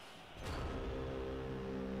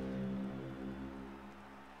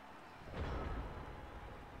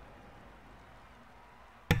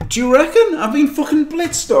 Do you reckon? I've been fucking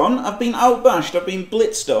blitzed on, I've been outbashed, I've been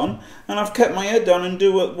blitzed on, and I've kept my head down and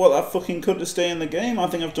do what I fucking could to stay in the game. I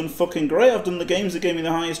think I've done fucking great. I've done the games that gave me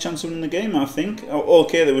the highest chance of winning the game, I think.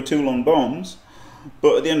 Okay, there were 2 long bombs,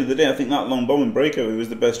 but at the end of the day, I think that long bomb in breakout was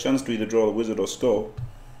the best chance to either draw the wizard or score.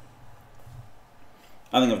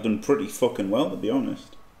 I think I've done pretty fucking well, to be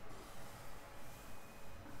honest.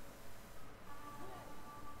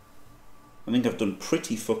 I think I've done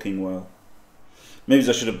pretty fucking well. Maybe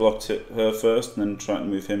I should have blocked her first and then tried to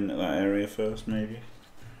move him into that area first, maybe.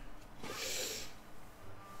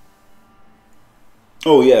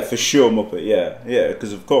 Oh yeah, for sure, Muppet, yeah. Yeah,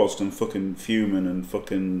 because of course I'm fucking fuming and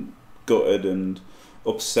fucking gutted and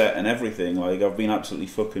upset and everything. Like, I've been absolutely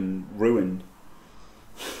fucking ruined.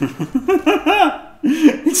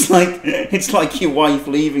 It's like your wife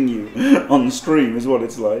leaving you on the stream is what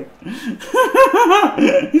it's like.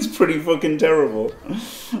 It's pretty fucking terrible.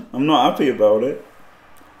 I'm not happy about it.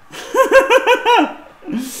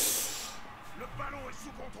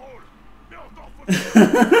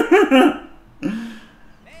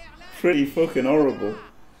 Pretty fucking horrible.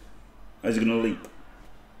 How's he gonna leap?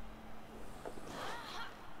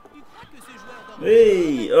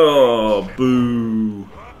 Hey! Oh, boo!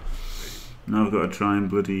 Now I've got to try and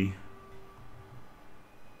bloody...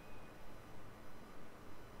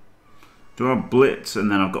 Do I blitz and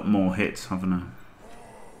then I've got more hits, haven't I?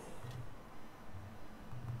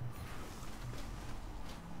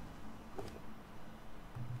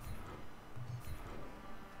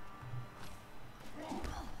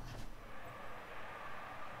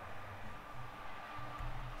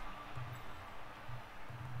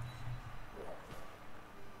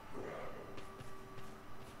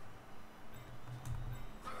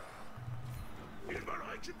 Ils veulent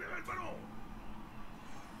récupérer le ballon.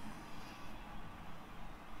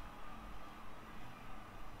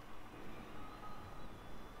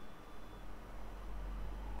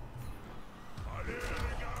 Allez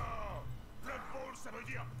les gars, Blood Bowl ça veut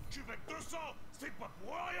dire cuvette 200, c'est pas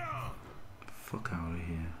pour rien. Fuck out of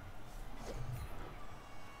here.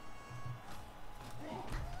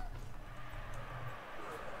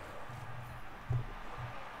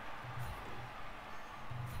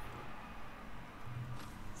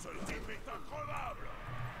 Ce type est increvable.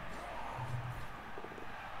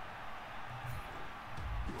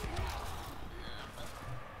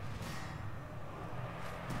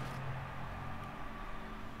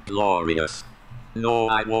 Glorious. No,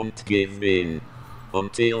 I won't give in.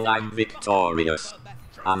 Until I'm victorious.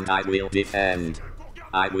 And I will defend.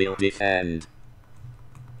 I will defend.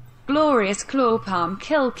 Glorious Clawpomb,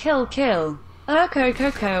 kill, kill, kill.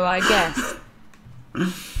 Coco, I guess.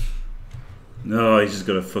 No, he's just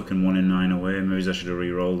got a fucking 1 in 9 away. Maybe I should have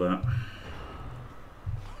re-rolled that.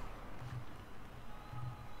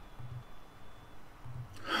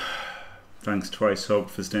 Thanks twice, Hope,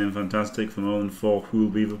 for staying fantastic for more than 4 Hool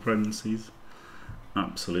Beaver pregnancies.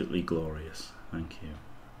 Absolutely glorious. Thank you.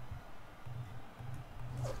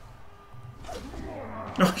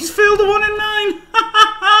 Oh, he's failed a 1 in 9!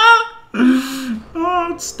 Oh,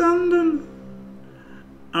 outstanding.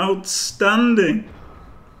 Outstanding.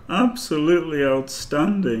 Absolutely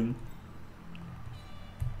outstanding.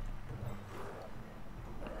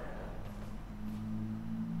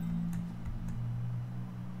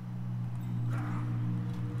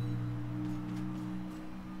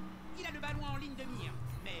 Il a le ballon en ligne de mire,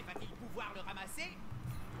 mais va-t-il pouvoir le ramasser?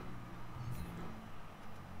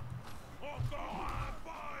 Encore un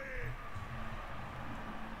pareil.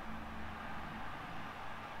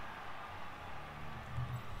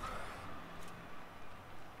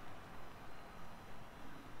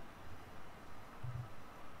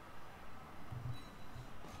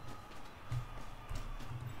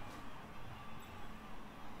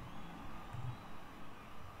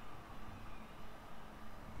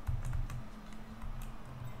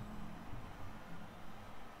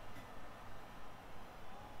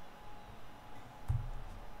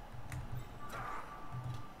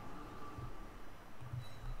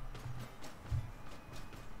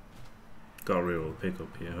 Got a real pick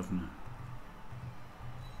up here, haven't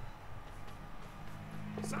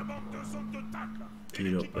Ça manque de zone de tacle. I?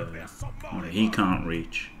 Feed up there. Yeah, he can't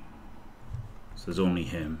reach. So there's only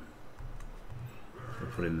him. If I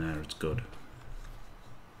put him there, it's good.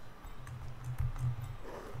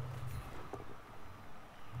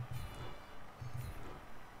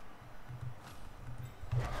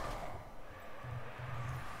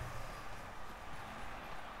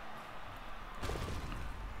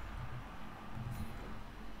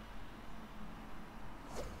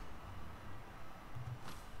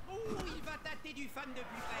 Il va tâter du fan de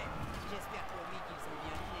plus près. J'espère pour lui qu'ils sont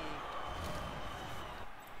bien nés.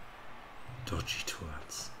 Dodgy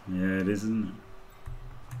twats. Yeah, it is, isn't it?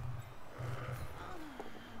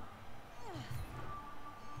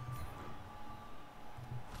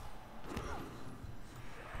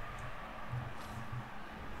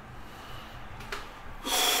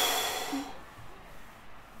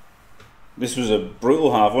 This was a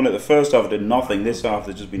brutal half, wasn't it? The first half did nothing. This half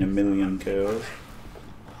there's just been a million KOs.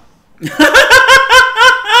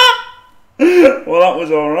 Well, that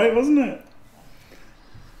was alright, wasn't it?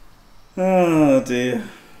 Oh dear.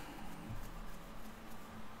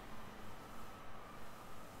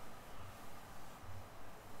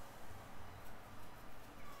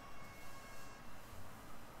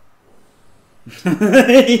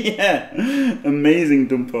 Yeah, amazing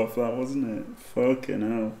dump off that, wasn't it? Fucking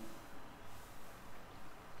hell.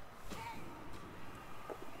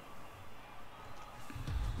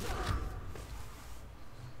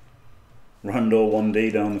 Rando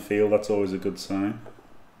 1D down the field, that's always a good sign.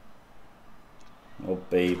 Oh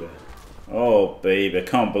baby. Oh baby, I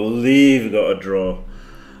can't believe I got a draw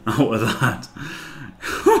out of that.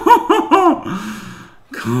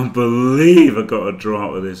 Can't believe I got a draw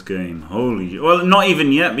out of this game. Holy... Well, not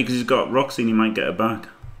even yet, because he's got Roxy and he might get her back.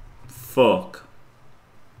 Fuck.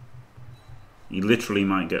 He literally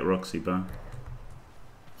might get Roxy back.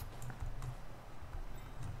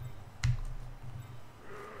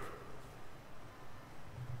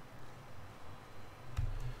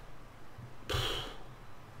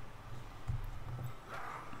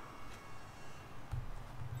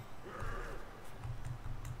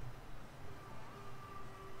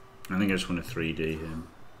 I think I just want to 3D him.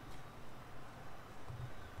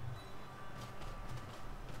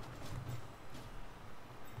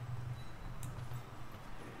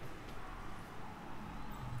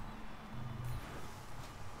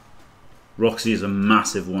 Roxy is a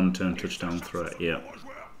massive one-turn touchdown threat, yeah.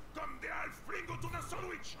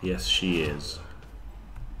 Yes, she is.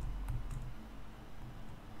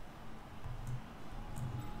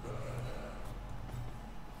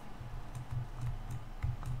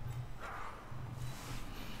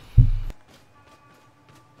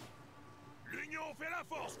 L'union fait la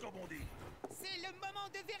force, comme on dit. C'est le moment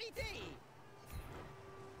de vérité.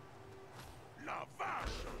 La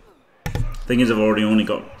vache. Thing is, I've already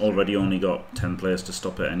only got 10 players to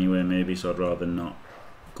stop it anyway, maybe, so I'd rather not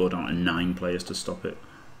go down to 9 players to stop it.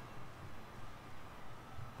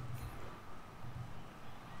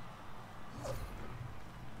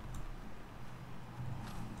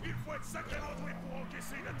 Il faut être sacrément doué pour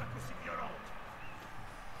encaisser une attaque aussi violente.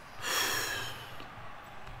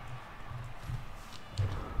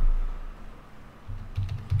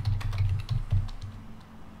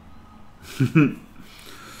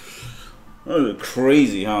 That was a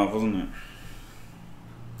crazy half, wasn't it?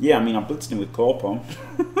 Yeah, I mean, I blitzed him with Clawpomb.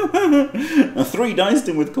 I 3-diced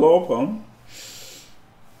him with Clawpomb.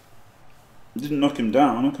 Didn't knock him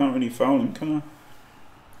down. I can't really foul him, can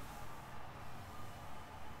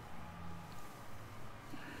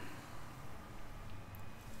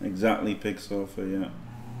I? Exactly, Pig Sofa, yeah.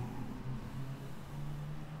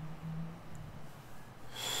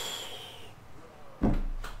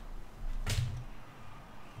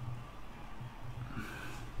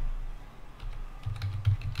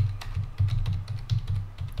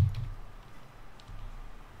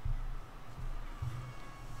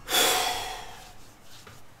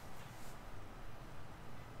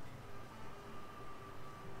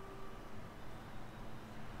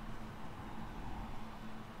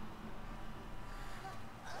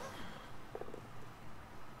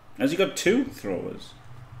 Has he got 2 throwers?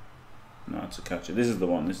 No, it's a catcher. This is the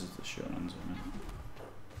one. This is the sure answer.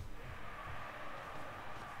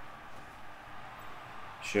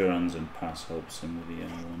 Sure hands and pass helps him with the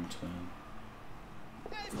one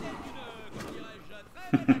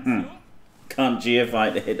turn. Can't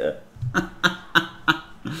GFI the hitter.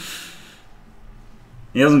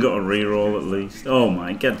 He hasn't got a reroll at least. Oh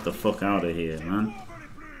my, get the fuck out of here, man.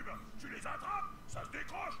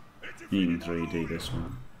 You can 3D this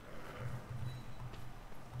one.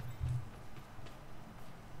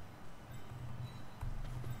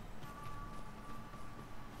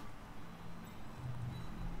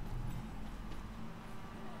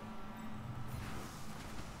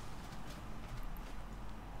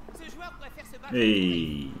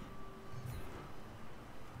 Hey.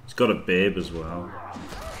 He's got a babe as well.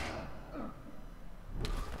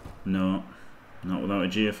 No. Not without a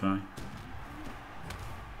GFI.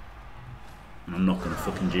 And I'm not going to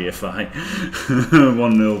fucking GFI.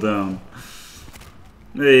 1-0 down.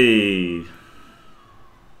 Hey.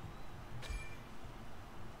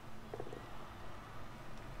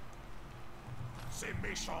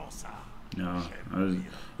 No,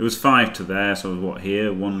 it was 5 to there, so I was what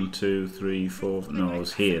here? 1, 2, 3, 4. No, I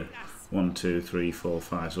was here. 1, 2, 3, 4,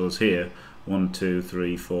 5. So I was here. 1, 2,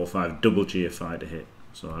 3, 4, 5. Double GFI to hit.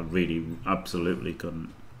 So I really, absolutely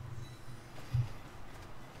couldn't.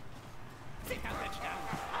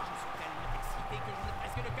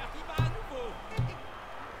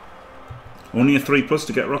 Only a 3+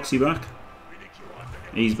 to get Roxy back.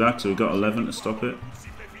 He's back, so we've got 11 to stop it.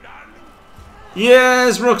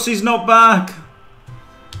 Yes, Roxy's not back.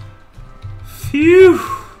 Phew.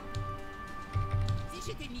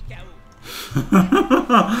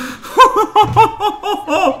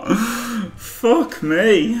 Fuck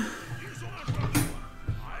me.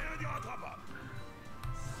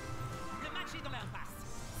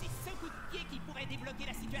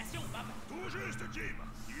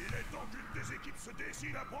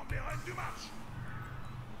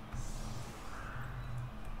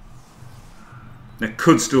 There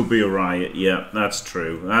could still be a riot. Yeah, that's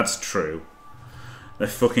true. That's true. There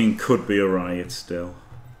fucking could be a riot still.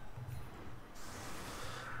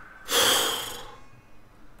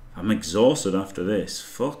 I'm exhausted after this.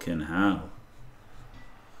 Fucking hell.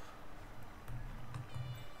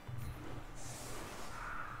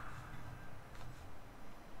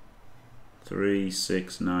 Three,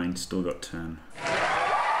 6, 9. Still got 10.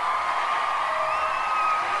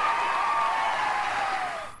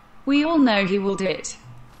 We all know he will do it.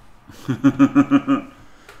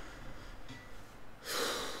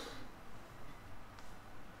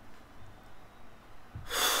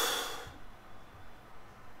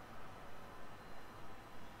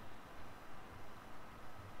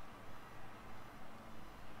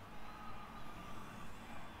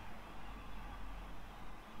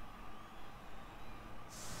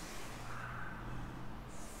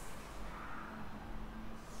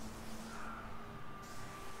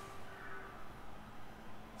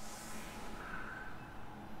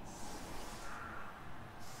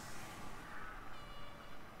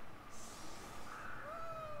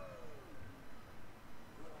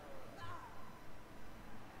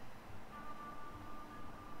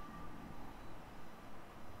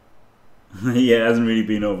 Yeah, it hasn't really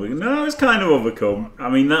been overcome. No, it's kind of overcome. I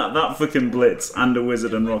mean, that fucking blitz and a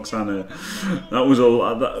wizard and Roxana, that was all.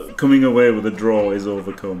 That, coming away with a draw is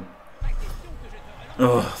overcome.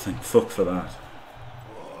 Oh, thank fuck for that.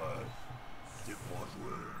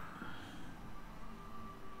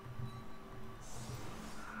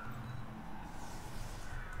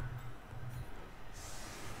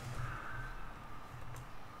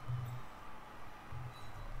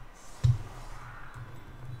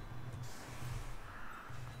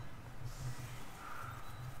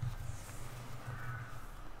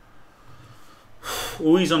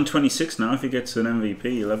 Oh, he's on 26 now. If he gets an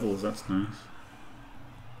MVP levels, that's nice.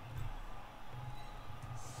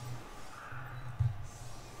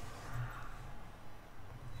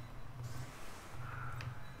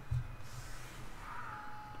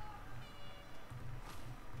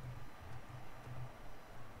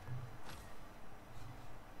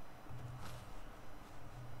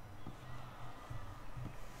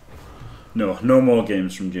 No, no more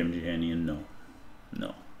games from Jim Jehanian, no.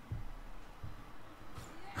 No.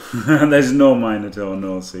 There's no Minotaur,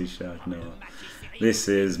 no Sea Shark, no. This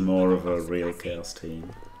is more of a real Chaos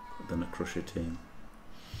team than a Crusher team.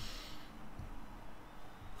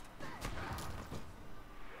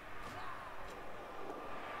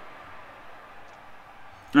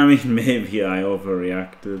 I mean, maybe I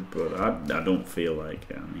overreacted, but I don't feel like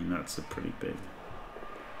it. I mean, that's a pretty big...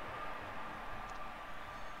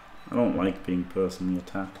 I don't like being personally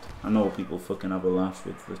attacked. I know people fucking have a laugh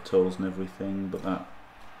with the toes and everything, but that...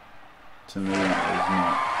 to me, that is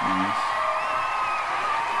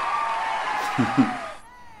not nice.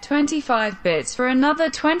 25 bits for another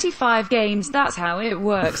 25 games. That's how it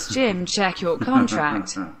works. Jim, check your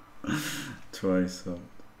contract. Twice up.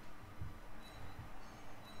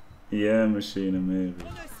 Yeah, Machina, maybe.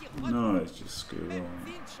 No, it's just screw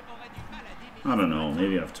on. I don't know,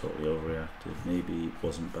 maybe I've totally overreacted. Maybe it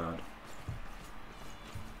wasn't bad.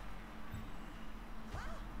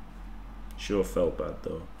 Sure felt bad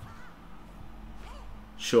though.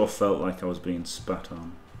 Sure felt like I was being spat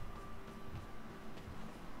on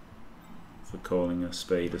for calling a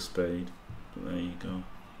spade a spade. But there you go.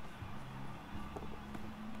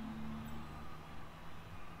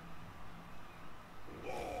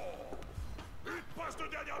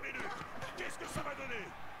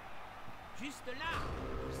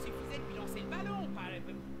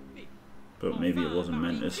 But maybe it wasn't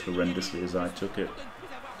meant as horrendously as I took it.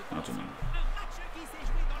 I don't know.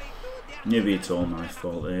 Maybe it's all my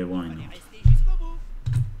fault, eh? Why not?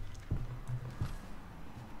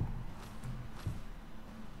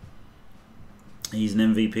 He's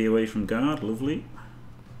an MVP away from guard, lovely.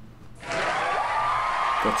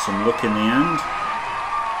 Got some luck in the end.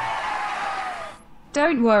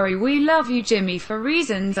 Don't worry, we love you, Jimmy, for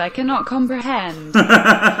reasons I cannot comprehend.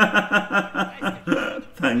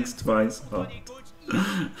 Thanks twice, Hot.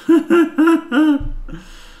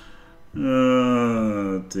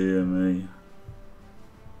 Oh, dear me.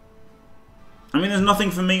 I mean, there's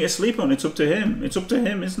nothing for me to sleep on. It's up to him. It's up to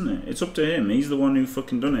him, isn't it? It's up to him. He's the one who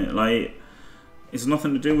fucking done it. Like, it's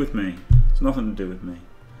nothing to do with me. It's nothing to do with me.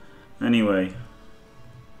 Anyway.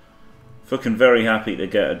 Fucking very happy to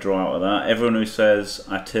get a draw out of that. Everyone who says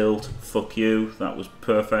I tilt, fuck you. That was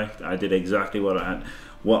perfect. I did exactly what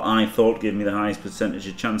I thought gave me the highest percentage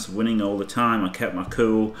of chance of winning all the time. I kept my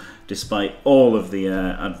cool despite all of the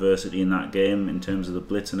adversity in that game in terms of the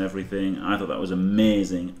blitz and everything. I thought that was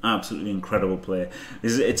amazing. Absolutely incredible play.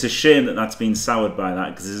 It's a shame that that's been soured by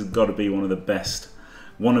that, because this has got to be one of the best,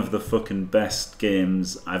 one of the fucking best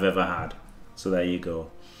games I've ever had. So there you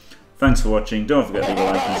go. Thanks for watching. Don't forget to leave a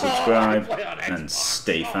like and subscribe, and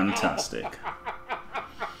stay fantastic.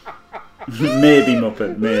 Maybe,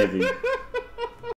 Muppet, maybe.